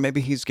balls. Or maybe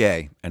he's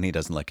gay and he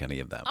doesn't like any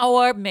of them.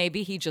 Or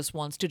maybe he just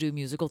wants to do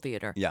musical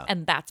theater. Yeah.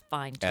 And that's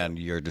fine, too. And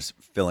you're just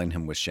filling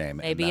him with shame.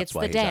 Maybe and it's that's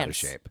why the he's out of dance.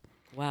 shape.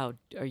 Wow,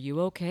 are you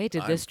okay?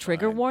 Did I'm this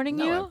trigger fine. warning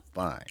No, you? I'm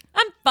fine.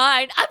 I'm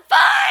fine. I'm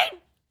fine.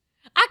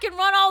 I can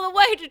run all the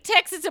way to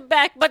Texas and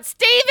back, but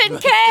Stephen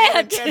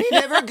can't. He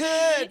never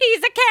could. He's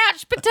a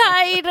couch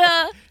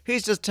potato.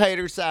 He's just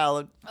tater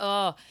salad.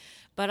 Oh,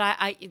 but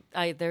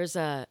I there's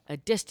a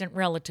distant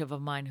relative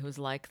of mine who's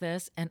like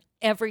this, and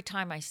every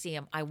time I see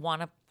him, I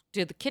want to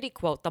do the kitty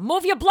quote, the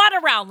move your blood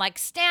around, like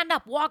stand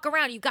up, walk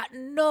around. You got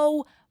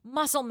no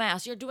muscle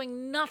mass. You're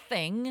doing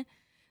nothing.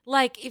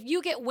 Like, if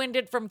you get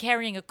winded from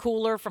carrying a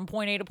cooler from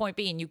point A to point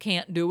B and you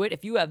can't do it,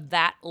 if you have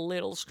that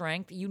little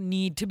strength, you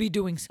need to be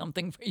doing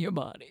something for your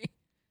body.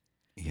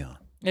 Yeah.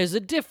 There's a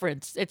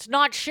difference. It's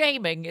not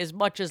shaming as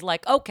much as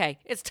like, okay,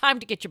 it's time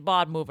to get your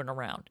bod moving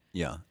around.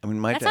 Yeah. I mean,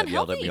 my That's dad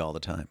yelled at unhealthy. me all the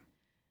time.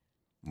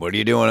 What are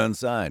you doing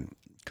inside?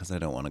 Because I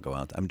don't want to go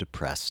out. I'm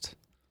depressed.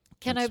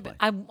 Can That's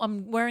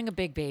I'm wearing a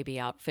big baby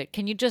outfit.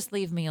 Can you just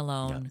leave me Yeah.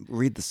 alone?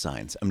 Read the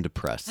signs. I'm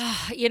depressed.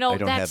 You know, I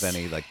don't have that's,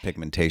 any like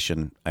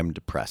pigmentation. I'm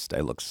depressed. I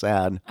look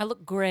sad. I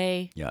look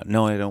gray. Yeah.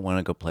 No, I don't want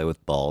to go play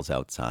with balls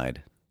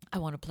outside. I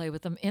want to play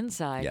with them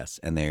inside. Yes.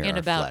 And they In are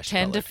about flesh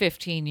 10 to colored.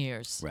 15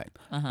 years. Right.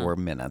 Uh-huh. Or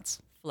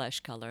minutes. Flesh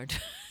colored.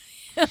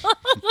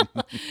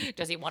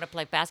 Does he want to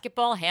play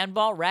basketball,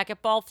 handball,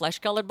 racquetball, flesh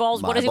colored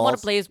balls? My What does he want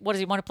balls? to play? What does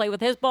he want to play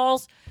with his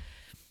balls?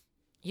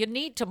 You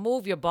need to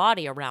move your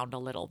body around a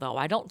little, though.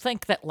 I don't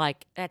think that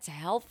like that's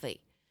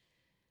healthy.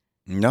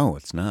 No,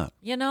 it's not.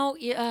 You know,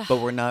 But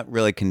we're not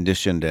really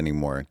conditioned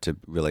anymore to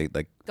really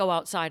like, go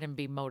outside and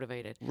be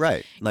motivated.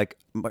 right. Like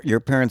your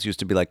parents used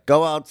to be like,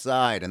 go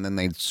outside. And then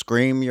they'd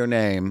scream your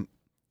name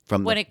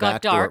from When the it got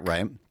back door, dark.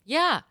 right?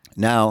 Yeah.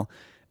 Now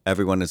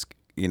everyone is,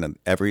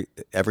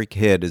 every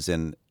kid is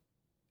in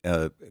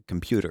a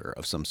computer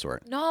of some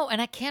sort. No,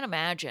 and I can't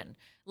imagine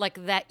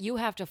like that you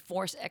have to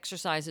force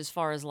exercise as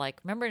far as like,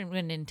 remember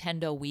when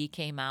Nintendo Wii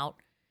came out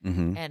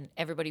Mm-hmm. and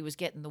everybody was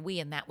getting the Wii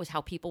and that was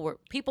how people were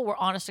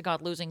honest to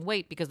God losing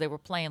weight because they were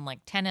playing like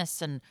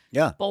tennis and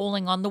Yeah.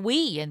 bowling on the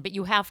Wii but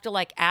you have to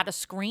like add a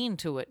screen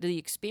to it, to the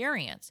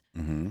experience.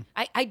 Mm-hmm.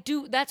 I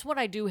do, that's what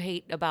I do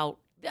hate about,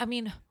 I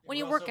mean, when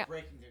you We're work also out.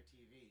 breaking their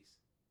TVs.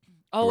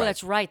 Oh, Right.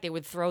 that's right. They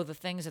would throw the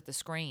things at the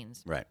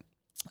screens. Right.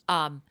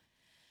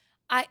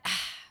 I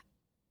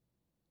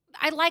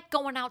like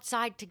going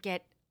outside to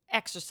get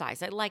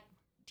exercise. I like,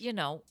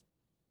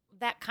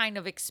 that kind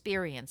of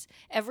experience.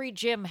 Every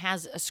gym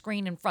has a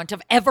screen in front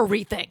of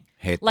everything.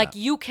 Hate Like that.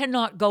 you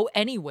cannot go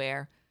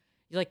anywhere.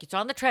 Like it's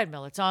on the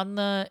treadmill, it's on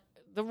the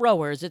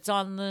rowers, it's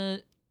on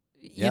the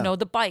Yeah.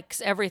 the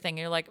bikes, everything. And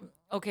you're like,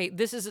 okay,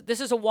 this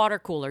is a water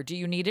cooler. Do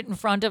you need it in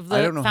front of I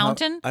the don't know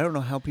fountain? I don't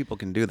know how people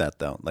can do that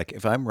though. Like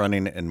if I'm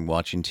running and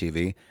watching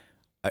TV,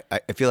 I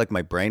feel like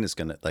my brain is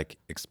gonna like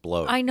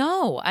explode. I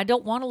know. I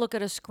don't want to look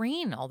at a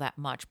screen all that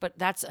much, but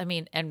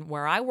and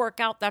where I work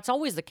out, that's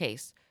always the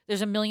case.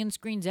 There's a million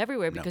screens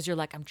everywhere because you're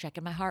like, I'm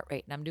checking my heart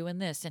rate and I'm doing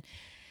this. And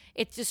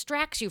it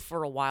distracts you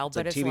for a while, It's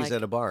but like it's TV's like,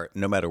 at a bar.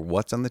 No matter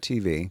what's on the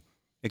TV,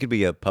 it could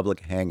be a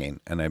public hanging,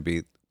 and I'd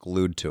be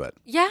glued to it.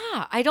 yeah,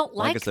 I don't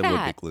Well, I like guess I would be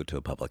that. glued to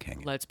a public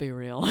hanging. Let's be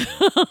real.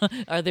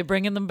 Are they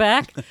bringing them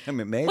back? I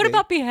mean, maybe. What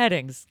about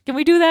beheadings? Can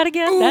we do that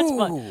again? That's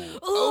fun. Ooh,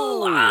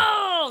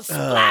 oh,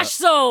 splash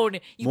zone.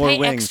 You more pay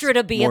wings, extra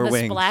to be in more the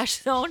wings. splash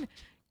zone.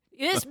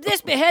 This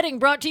beheading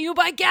brought to you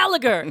by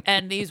Gallagher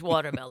and these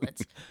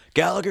watermelons.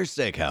 Gallagher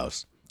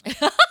Steakhouse?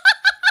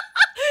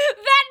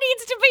 That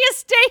needs to be a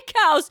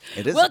steakhouse.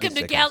 It is a Welcome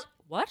good to Gal. steakhouse.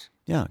 What?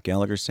 Yeah,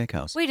 Gallagher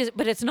Steakhouse. Wait,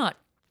 but it's not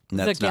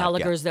That's the not,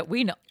 yeah. Gallaghers that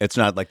we know. It's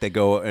not like they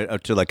go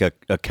to like a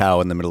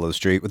cow in the middle of the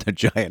street with a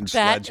giant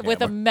That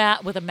sledgehammer.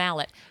 with a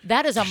mallet.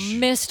 That is a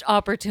missed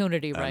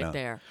opportunity I right know.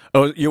 there.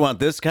 Oh, you want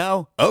this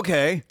cow?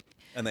 Okay.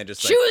 And they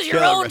just like, Choose your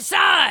kill it own right-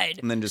 side.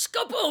 And then just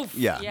Skapoof.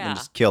 yeah, and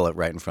just kill it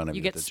right in front of you,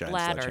 You get with a giant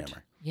splattered.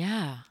 sledgehammer.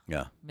 Yeah,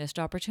 Yeah. missed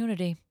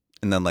opportunity.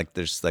 And then like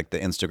there's like the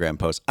Instagram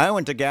post. I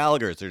went to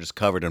Gallagher's. They're just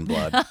covered in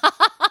blood.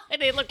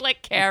 And they look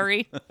like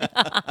Carrie.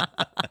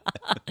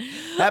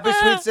 Happy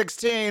Sweet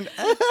 16.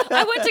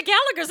 I went to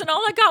Gallagher's and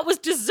all I got was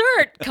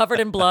dessert covered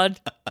in blood.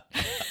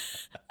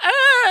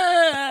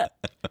 Ah.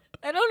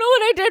 I don't know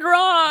what I did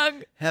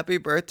wrong. Happy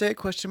birthday?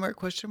 Question mark,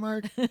 question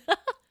mark.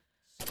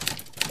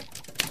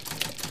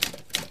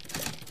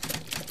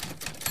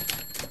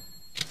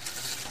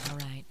 All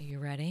right, are you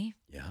ready?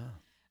 Yeah.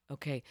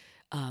 Okay,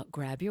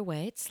 grab your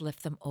weights,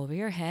 lift them over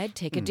your head,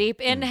 take a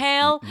deep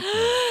inhale.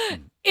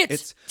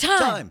 It's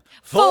time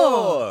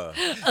for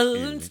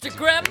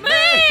Instagram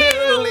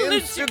mail.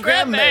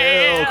 Instagram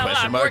mail.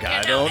 Question I'm mark. working I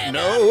on don't it.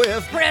 know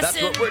if Press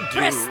that's what we're doing.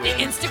 Press the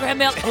Instagram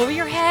mail over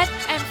your head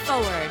and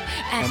forward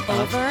and And up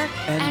over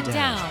and and down.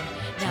 down.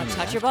 Now And touch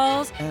left your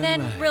balls, and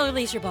then right.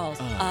 release your balls.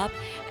 Up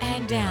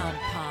and down.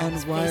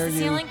 Palms And why face are the you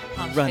ceiling,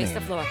 palms running face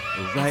the floor.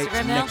 right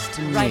Instagram mail, next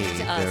to me? right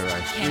to us. There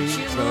are Can't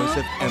 3 you rows move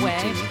of away?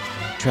 empty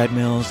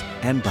treadmills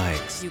and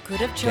bikes. You could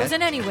have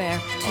chosen anywhere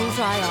to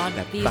try on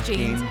that these fucking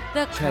jeans.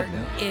 The curtain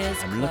treadmill. is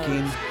I'm closed.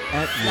 looking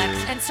at Flex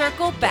you. and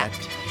circle back.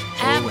 Get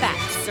And away.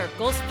 back.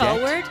 Circles Get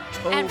forward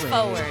and away.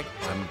 forward.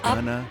 I'm Up,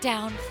 gonna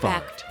down,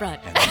 fart. back,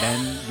 front. And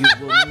then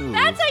you will move.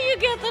 That's how you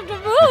get them to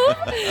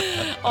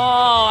move.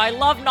 Oh, I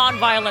love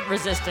nonviolent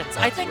resistance.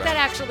 I That's think right.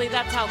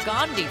 that's how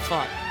Gandhi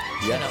fought.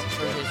 Yes,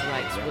 For right, his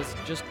rights right. was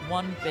just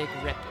one big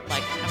rip.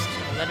 Like, I'm just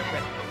gonna let it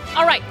rip.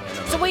 All right.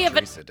 So we have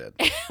Teresa did.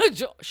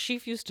 She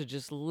used to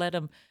just let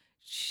him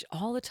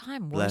all the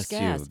time. Bless Worse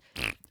gas.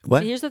 you.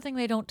 What? Here's the thing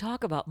they don't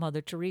talk about Mother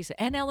Teresa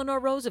and Eleanor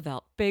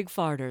Roosevelt. Big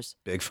farters.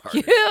 Big fart.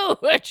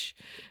 Huge.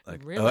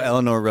 Like, Really? oh,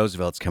 Eleanor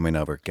Roosevelt's coming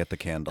over. Get the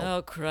candle.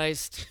 Oh,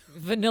 Christ.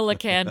 Vanilla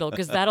candle,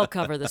 because that'll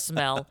cover the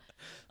smell.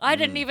 I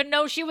didn't even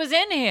know she was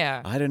in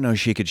here. I didn't know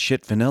she could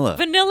shit vanilla.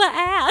 Vanilla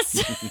ass.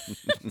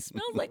 It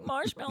smells like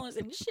marshmallows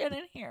and shit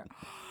in here.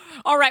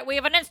 All right, we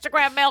have an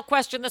Instagram mail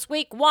question this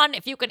week. One,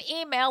 if you can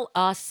email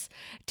us,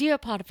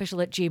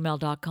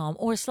 dearpodofficial@gmail.com,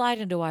 or slide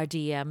into our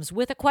DMs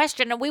with a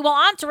question, and we will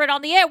answer it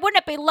on the air. Wouldn't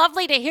it be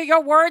lovely to hear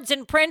your words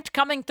in print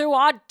coming through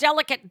our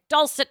delicate,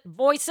 dulcet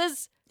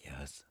voices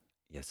Yes.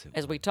 Yes. It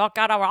as will. we talk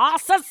out our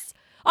asses?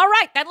 All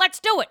right, then let's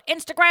do it.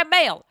 Instagram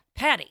mail.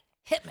 Patty,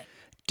 hit me.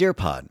 Dear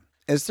Pod,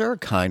 is there a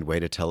kind way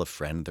to tell a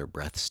friend their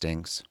breath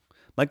stinks?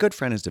 My good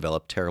friend has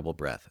developed terrible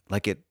breath.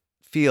 Like it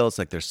feels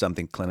like there's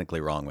something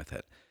clinically wrong with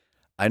it.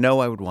 I know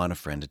I would want a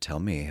friend to tell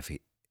me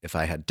if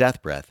I had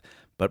death breath,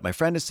 but my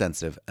friend is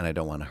sensitive and I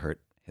don't want to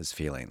hurt his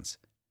feelings.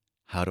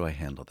 How do I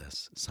handle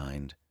this?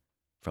 Signed,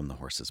 from the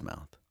horse's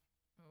mouth.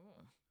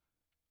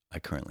 I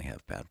currently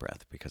have bad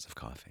breath because of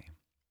coffee,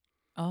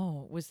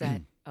 Oh, was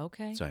that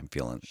okay? so I'm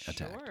feeling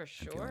attacked. I'm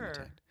feeling Sure.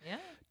 attacked. Yeah.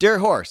 Dear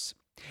horse,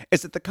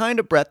 is it the kind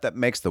of breath that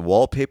makes the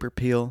wallpaper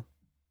peel?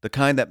 The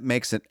kind that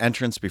makes an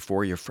entrance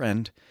before your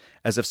friend,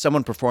 as if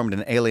someone performed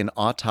an alien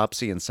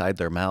autopsy inside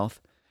their mouth?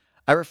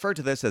 I refer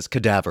to this as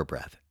cadaver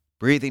breath,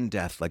 breathing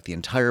death like the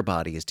entire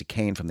body is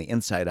decaying from the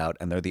inside out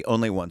and they're the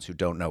only ones who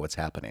don't know what's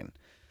happening.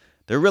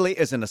 There really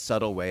isn't a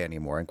subtle way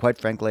anymore, and quite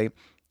frankly,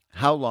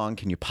 how long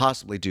can you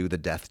possibly do the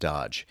death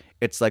dodge?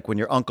 It's like when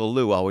your Uncle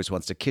Lou always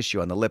wants to kiss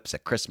you on the lips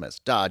at Christmas.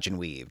 Dodge and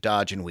weave,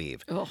 dodge and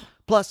weave. Ugh.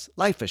 Plus,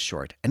 life is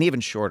short, and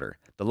even shorter,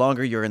 the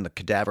longer you're in the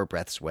cadaver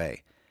breath's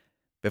way.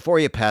 Before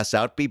you pass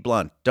out, be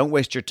blunt. Don't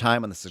waste your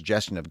time on the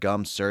suggestion of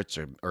gum, certs,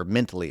 or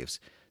mint leaves.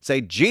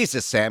 Say,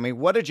 Jesus, Sammy,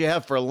 what did you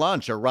have for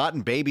lunch? A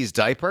rotten baby's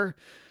diaper?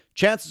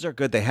 Chances are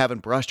good they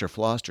haven't brushed or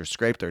flossed or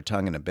scraped their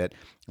tongue in a bit,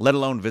 let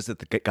alone visit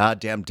the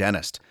goddamn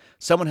dentist.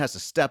 Someone has to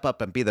step up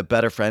and be the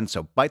better friend,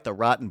 so bite the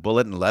rotten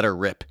bullet and let her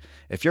rip.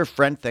 If your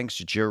friend thinks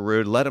that you're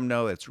rude, let him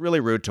know it's really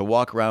rude to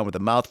walk around with a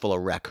mouthful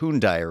of raccoon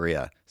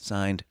diarrhea.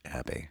 Signed,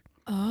 Abby.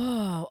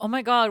 Oh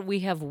my God! We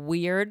have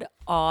weird,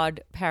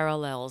 odd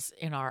parallels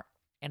in our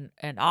and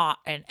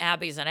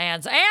Abby's and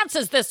Ann's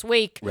answers this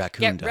week.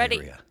 Raccoon Get ready.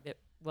 diarrhea.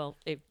 Well,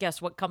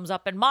 guess what comes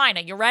up in mine?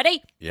 Are you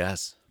ready?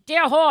 Yes.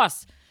 Dear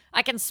horse,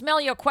 I can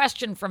smell your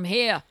question from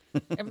here.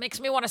 It makes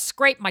me want to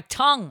scrape my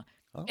tongue.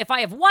 If I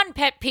have one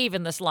pet peeve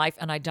in this life,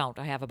 and I don't,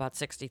 I have about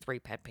 63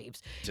 pet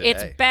peeves.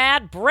 It's Today.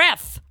 bad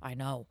breath. I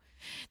know.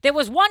 There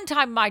was one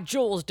time my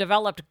Jules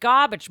developed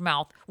garbage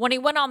mouth when he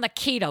went on the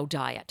keto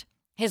diet.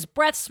 His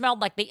breath smelled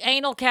like the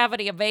anal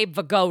cavity of Abe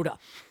Vigoda.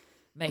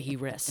 May he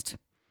rest.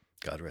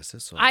 God rest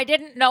his soul. I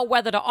didn't know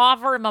whether to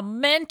offer him a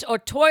mint or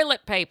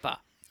toilet paper.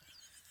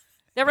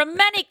 There are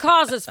many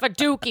causes for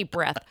dookie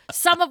breath,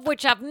 some of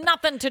which have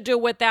nothing to do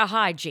with their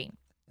hygiene.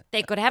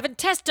 They could have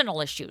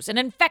intestinal issues, an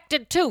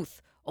infected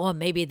tooth, or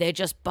maybe they're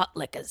just butt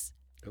lickers.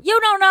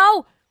 You don't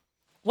know.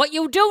 What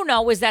you do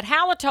know is that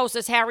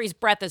halitosis Harry's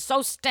breath is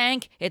so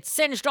stank, it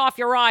singed off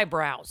your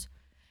eyebrows.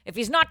 If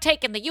he's not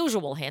taking the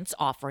usual hints,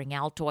 offering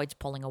Altoids,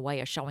 pulling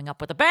away, or showing up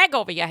with a bag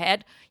over your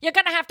head, you're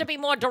going to have to be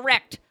more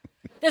direct.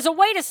 There's a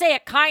way to say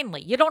it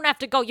kindly. You don't have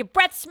to go, your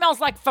breath smells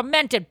like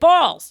fermented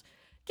balls.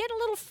 Get a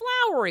little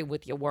flowery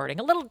with your wording,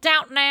 a little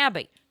Downton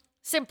Abbey.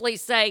 Simply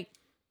say,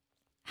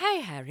 "Hey,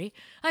 Harry,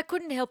 I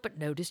couldn't help but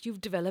notice you've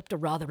developed a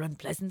rather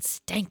unpleasant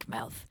stank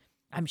mouth.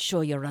 I'm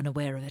sure you're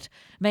unaware of it.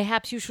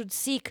 Mayhaps you should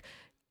seek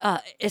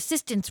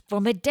assistance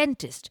from a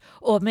dentist,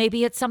 or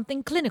maybe it's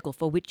something clinical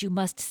for which you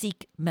must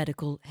seek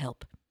medical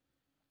help."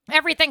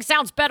 Everything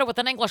sounds better with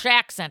an English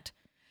accent.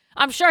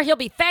 I'm sure he'll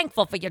be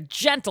thankful for your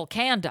gentle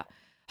candor.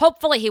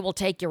 Hopefully he will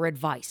take your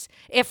advice.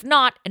 If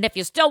not, and if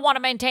you still want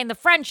to maintain the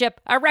friendship,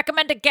 I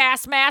recommend a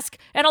gas mask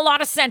and a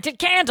lot of scented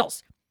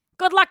candles.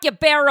 Good luck, you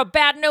bearer of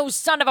bad news,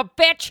 son of a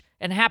bitch,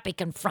 and happy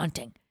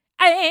confronting.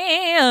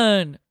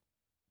 And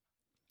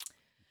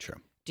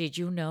True. did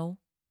you know?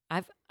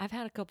 I've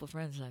had a couple of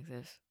friends like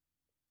this.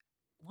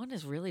 One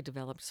has really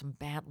developed some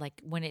bad, like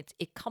when it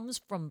comes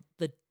from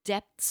the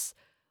depths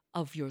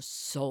of your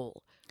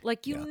soul.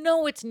 Like, you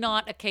know, it's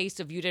not a case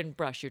of you didn't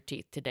brush your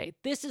teeth today.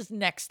 This is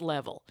next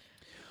level.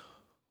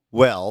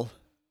 Well,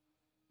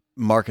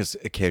 Marcus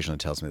occasionally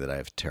tells me that I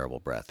have terrible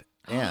breath.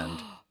 And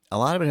a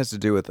lot of it has to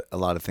do with a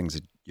lot of things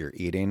that you're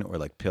eating or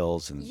like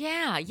pills and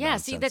Yeah. See,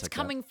 nonsense that's like that.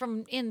 coming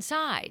from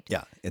inside.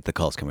 Yeah, the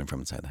call's coming from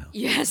inside the house.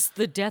 Yes,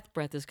 the death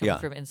breath is coming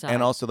from inside.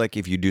 And also, like,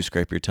 if you do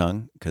scrape your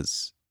tongue,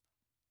 because,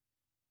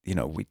 you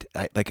know,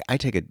 I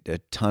take a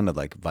ton of,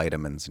 like,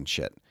 vitamins and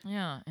shit.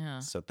 Yeah.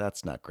 So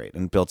that's not great.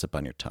 And it builds up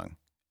on your tongue.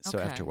 So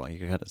Okay. after a while,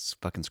 you got to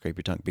fucking scrape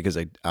your tongue. Because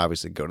I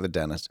obviously go to the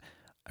dentist,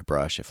 I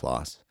brush, I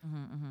floss.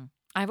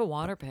 I have a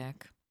water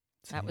pack.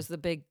 That was the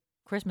big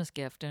Christmas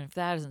gift. And if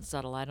that isn't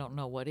subtle, I don't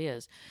know what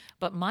is.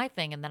 But my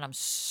thing, and then I'm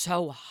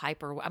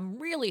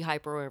really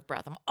hyper aware of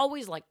breath. I'm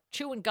always like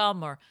chewing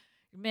gum or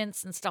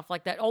mints and stuff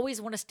like that.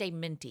 Always want to stay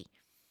minty.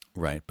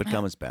 Right. But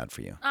gum is bad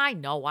for you. I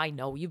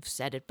know. You've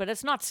said it, but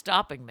it's not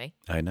stopping me.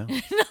 I know.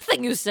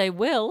 Nothing you say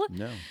will.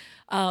 No.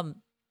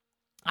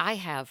 I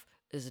have,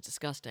 this is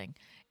disgusting,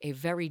 a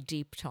very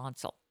deep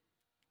tonsil.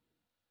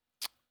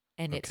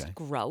 And it's Okay.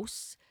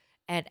 gross.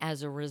 And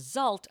as a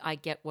result, I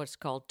get what's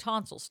called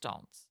tonsil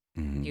stones.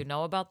 Mhm. Do you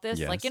know about this?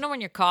 Like, Yes. you know when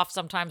you cough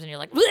sometimes and you're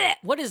like, "Bleh,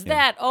 what is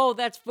that? Oh,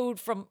 that's food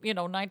from,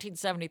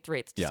 1973.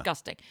 It's Yeah.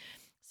 disgusting.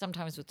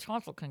 Sometimes the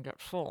tonsil can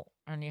get full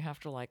and you have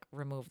to like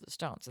remove the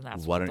stones. And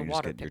that's Why what don't the you just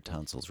water get your pick does.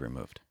 tonsils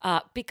removed?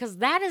 Because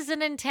that is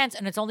an intense,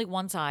 and it's only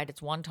one side.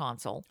 It's one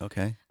tonsil.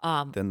 Okay.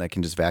 Then they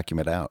can just vacuum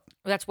it out.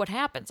 That's what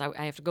happens.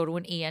 I have to go to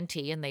an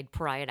ENT and they'd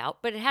pry it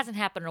out. But it hasn't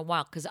happened in a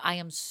while because I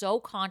am so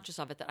conscious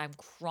of it that I'm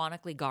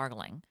chronically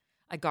gargling.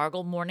 I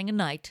gargle morning and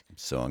night. I'm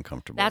so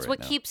uncomfortable. That's right what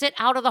now. keeps it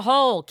out of the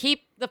hole.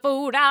 Keep the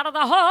food out of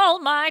the hole,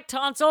 my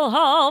tonsil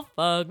hole.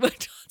 Fuck my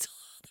tonsil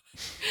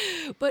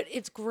hole. But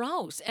it's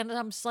gross. And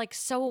I'm just like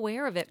so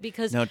aware of it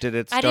because Now, did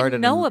it I start didn't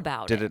know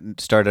about it. Did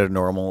it start at a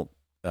normal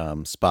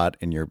spot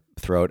in your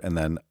throat, and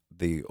then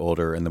the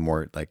older and the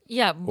more like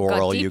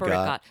oral got you deeper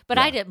got? it got. But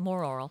Yeah. I did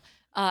more oral.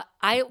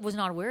 I was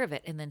not aware of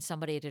it. And then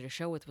somebody I did a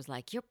show with was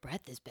like, your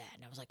breath is bad.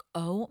 And I was like,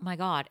 oh my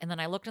God. And then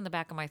I looked in the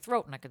back of my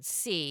throat and I could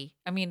see,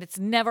 I mean, it's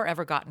never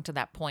ever gotten to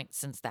that point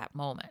since that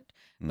moment.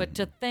 But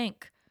to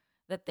think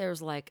that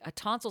there's like a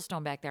tonsil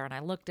stone back there and I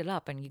looked it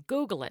up and you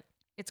Google it,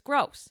 it's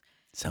gross.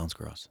 Sounds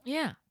gross.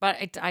 Yeah.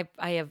 But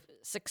I have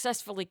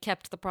successfully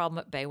kept the problem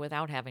at bay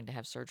without having to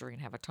have surgery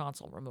and have a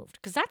tonsil removed.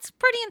 Because that's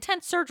pretty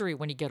intense surgery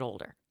when you get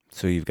older.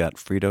 So you've got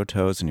Frito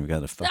toes, and you've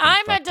got a fucking.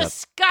 I'm a fucked up-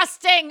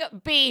 disgusting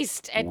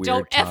beast, and weird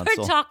don't ever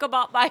tonsil. talk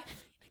about my.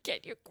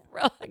 Get you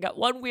gross. I got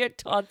one weird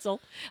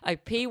tonsil. I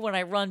pee when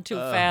I run too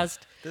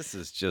fast. This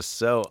is just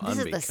so This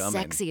unbecoming. is the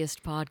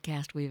sexiest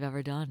podcast we've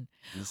ever done.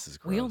 This is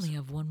gross. We only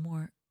have one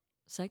more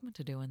segment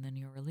to do, and then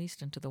you're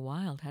released into the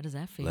wild. How does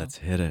that feel? Let's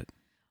hit it,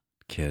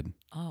 kid.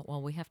 Oh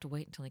well, we have to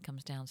wait until he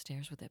comes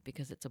downstairs with it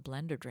because it's a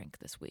blender drink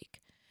this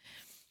week.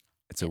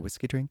 It's a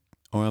whiskey drink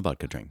or a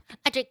vodka drink.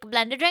 I drink a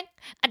blender drink.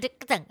 I drink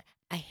a thing.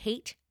 I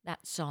hate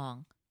that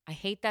song.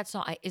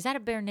 Is that a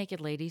Bare Naked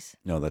Ladies?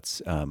 No,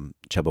 that's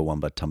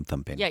Chubbawamba Tum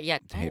Thumping. Yeah.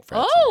 I hate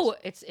frat Oh, songs.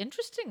 it's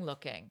interesting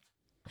looking.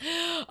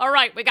 All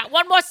right, we got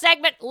one more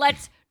segment.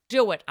 Let's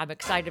do it. I'm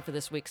excited for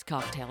this week's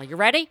cocktail. Are you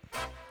ready?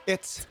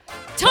 It's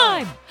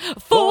Time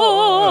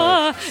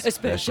for a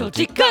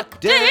specialty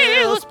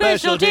cocktail,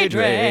 specialty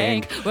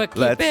drink. We're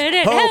keeping Let's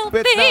it hope healthy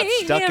it's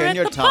not stuck here in at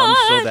your the tonsil.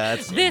 pod.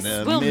 That's in This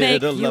the will make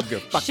middle you of your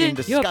fucking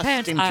shit your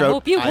pants. disgusting I throat.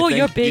 hope you I wore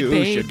your think big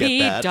you should get baby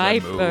that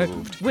diaper.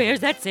 removed. Where's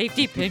that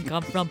safety pin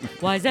come from?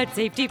 Why is that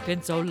safety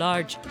pin so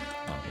large?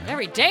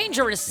 Very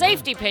dangerous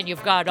safety pin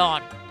you've got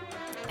on.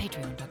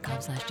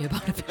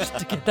 Patreon.com/JBonafish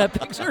to get that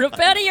picture of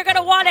Betty. You're going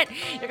to want it.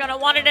 You're going to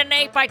want it in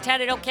 8x10.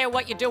 I don't care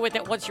what you do with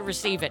it once you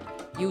receive it.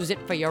 Use it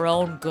for your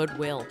own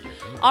goodwill.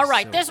 All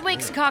right, this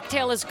week's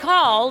cocktail is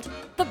called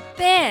the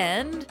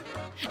Bend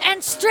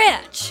and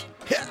Stretch.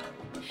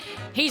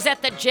 He's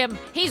at the gym.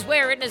 He's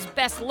wearing his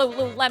best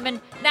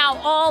Lululemon. Now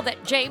all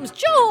that James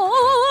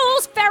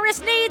Jules Ferris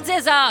needs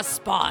is a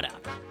spotter.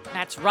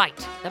 That's right,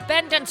 the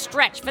Bend and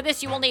Stretch. For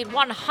this, you will need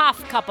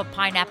 1/2 cup of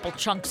pineapple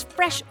chunks,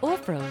 fresh or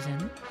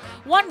frozen.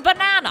 1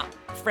 banana,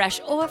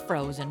 fresh or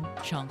frozen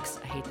chunks.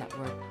 I hate that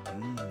word.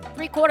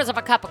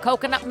 3/4 cup of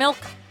coconut milk.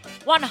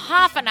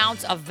 1/2 an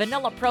ounce of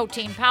vanilla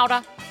protein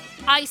powder.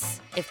 Ice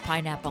if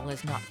pineapple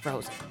is not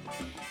frozen.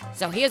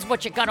 So here's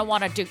what you're going to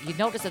want to do. You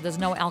notice that there's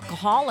no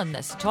alcohol in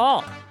this at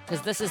all,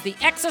 because this is the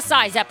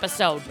exercise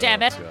episode,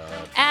 damn it.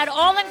 Add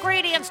all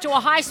ingredients to a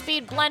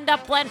high-speed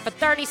blend-up blend for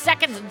 30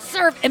 seconds and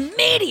serve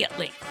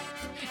immediately.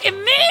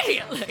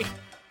 Immediately!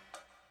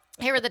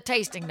 Here are the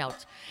tasting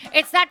notes.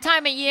 It's that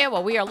time of year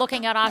where we are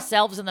looking at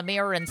ourselves in the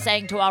mirror and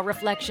saying to our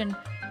reflection,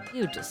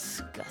 you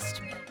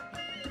disgust me.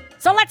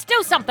 So let's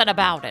do something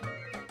about it.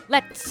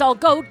 Let's all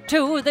go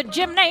to the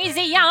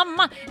gymnasium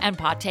and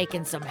partake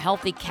in some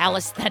healthy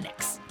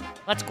calisthenics.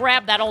 Let's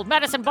grab that old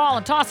medicine ball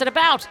and toss it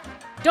about.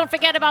 Don't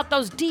forget about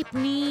those deep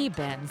knee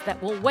bends that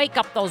will wake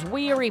up those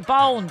weary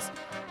bones.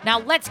 Now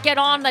let's get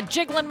on the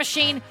jiggling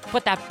machine,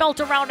 put that belt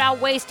around our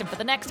waist, and for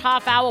the next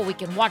half hour we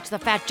can watch the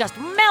fat just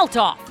melt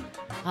off.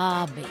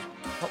 Ah, me.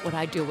 What would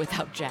I do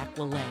without Jack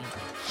LaLanne?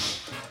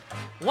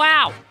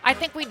 Wow, I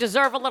think we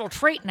deserve a little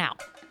treat now.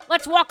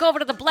 Let's walk over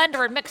to the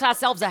blender and mix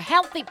ourselves a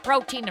healthy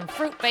protein and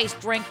fruit-based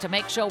drink to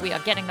make sure we are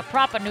getting the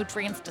proper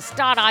nutrients to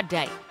start our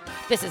day.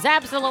 This is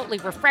absolutely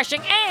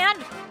refreshing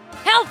and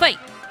healthy.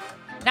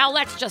 Now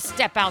let's just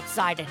step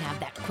outside and have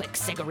that quick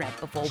cigarette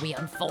before we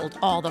unfold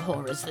all the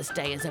horrors this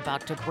day is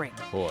about to bring.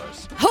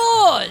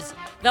 Whores!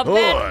 The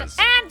bend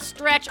and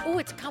stretch. Oh,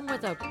 it's come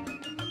with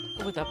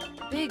a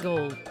big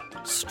old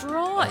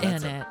straw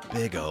in it.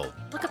 Big old.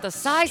 Look at the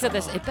size of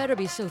this. It better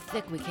be so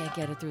thick we can't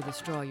get it through the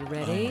straw. You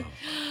ready?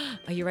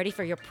 Are you ready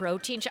for your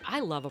protein shake?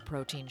 I love a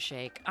protein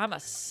shake. I'm a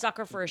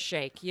sucker for a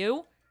shake.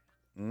 You?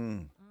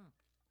 Can't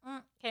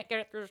get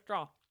it through the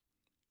straw.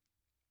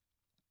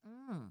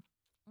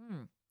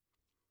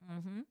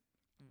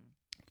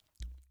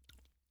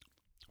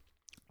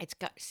 It's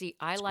got, see,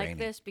 I like grainy.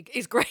 this because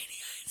it's grainy.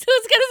 So I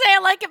was going to say I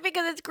like it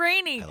because it's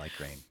grainy. I like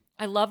grain.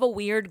 I love a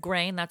weird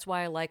grain. That's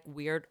why I like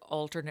weird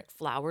alternate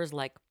flours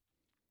like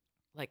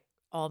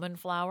almond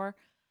flour.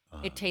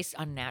 It tastes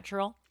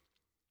unnatural.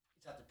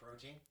 Is that the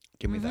protein?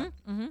 Give me that.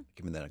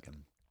 Give me that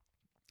again.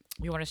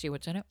 You want to see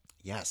what's in it?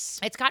 Yes.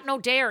 It's got no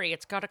dairy.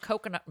 It's got a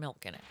coconut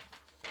milk in it.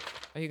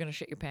 Are you going to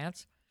shit your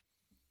pants?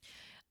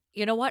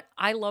 You know what?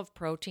 I love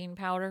protein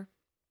powder.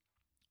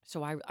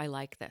 So I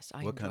like this.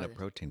 What kind of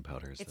protein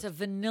powder is It's this? a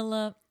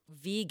vanilla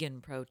vegan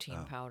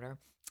protein powder.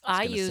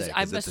 I was gonna say, 'cause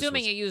I'm if this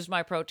assuming was- you used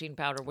my protein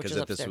powder, which is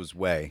Because if upstairs. this was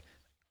whey,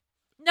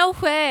 No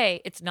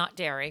way. It's not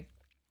dairy.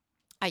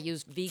 I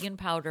used vegan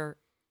powder.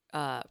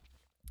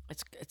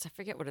 It's I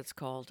forget what it's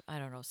called. I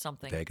don't know,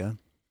 something. Vega,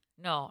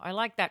 No, I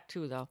like that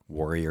too though.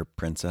 warrior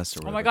princess,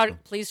 or Oh my whatever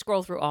god, please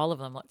scroll through all of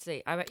them. Let's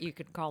see. I bet you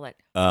could call it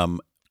it's called.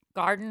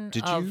 Garden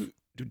of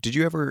Did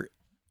you ever?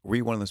 Were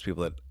you one of those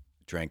people that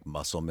drank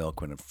muscle milk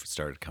when it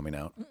started coming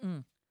out?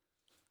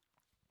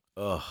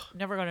 Ugh.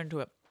 Never got into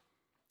it.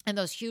 And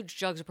those huge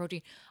jugs of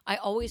protein. I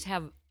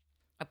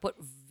put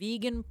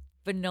vegan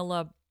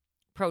vanilla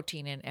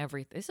protein in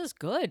everything. This is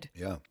good.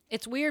 Yeah.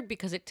 It's weird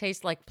because it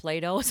tastes like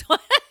Play-Doh. So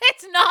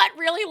it's not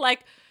really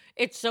like,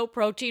 it's so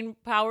protein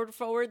powered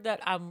forward that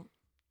I'm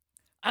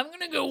going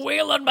to go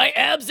wail on my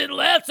abs and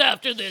lats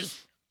after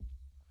this.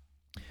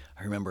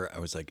 I remember I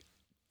was like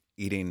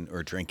eating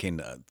or drinking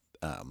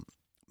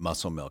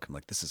muscle milk. I'm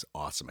like, this is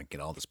awesome. I get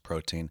all this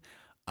protein.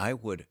 I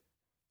would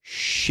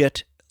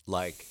shit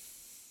like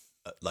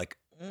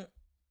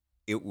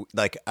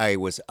I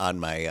was on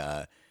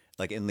my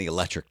like in the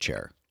electric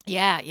chair.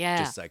 Yeah.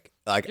 Just like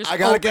Just I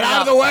gotta open get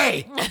out of up. the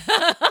way.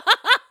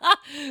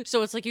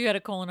 So it's like you had a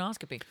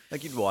colonoscopy.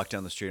 Like you'd walk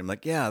down the street. I'm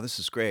like, yeah, this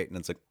is great, and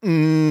it's like,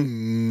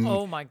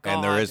 Oh my God.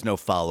 and there is no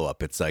follow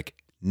up. It's like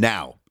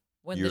now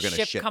When you're the gonna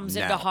ship shit comes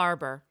now. into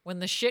harbor. When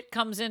the shit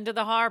comes into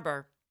the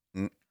harbor.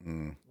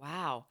 Mm-mm.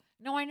 Wow.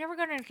 No, I never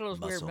got into those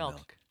weird Muscle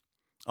milk.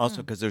 Also,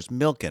 because there's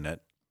milk in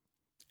it,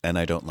 and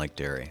I don't like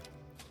dairy.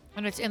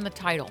 And it's in the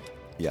title.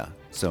 Yeah,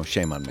 so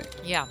shame on me.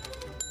 Yeah.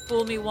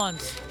 Fool me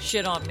once,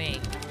 shit on me.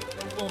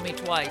 Fool me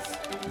twice.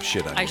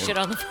 Shit on I you. shit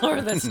on the floor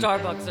of that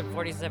Starbucks at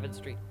 47th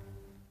Street.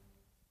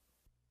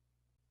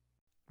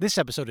 This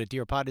episode of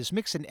Dear Pod is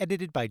mixed and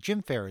edited by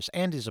Jim Ferris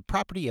and is a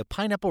property of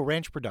Pineapple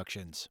Ranch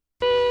Productions.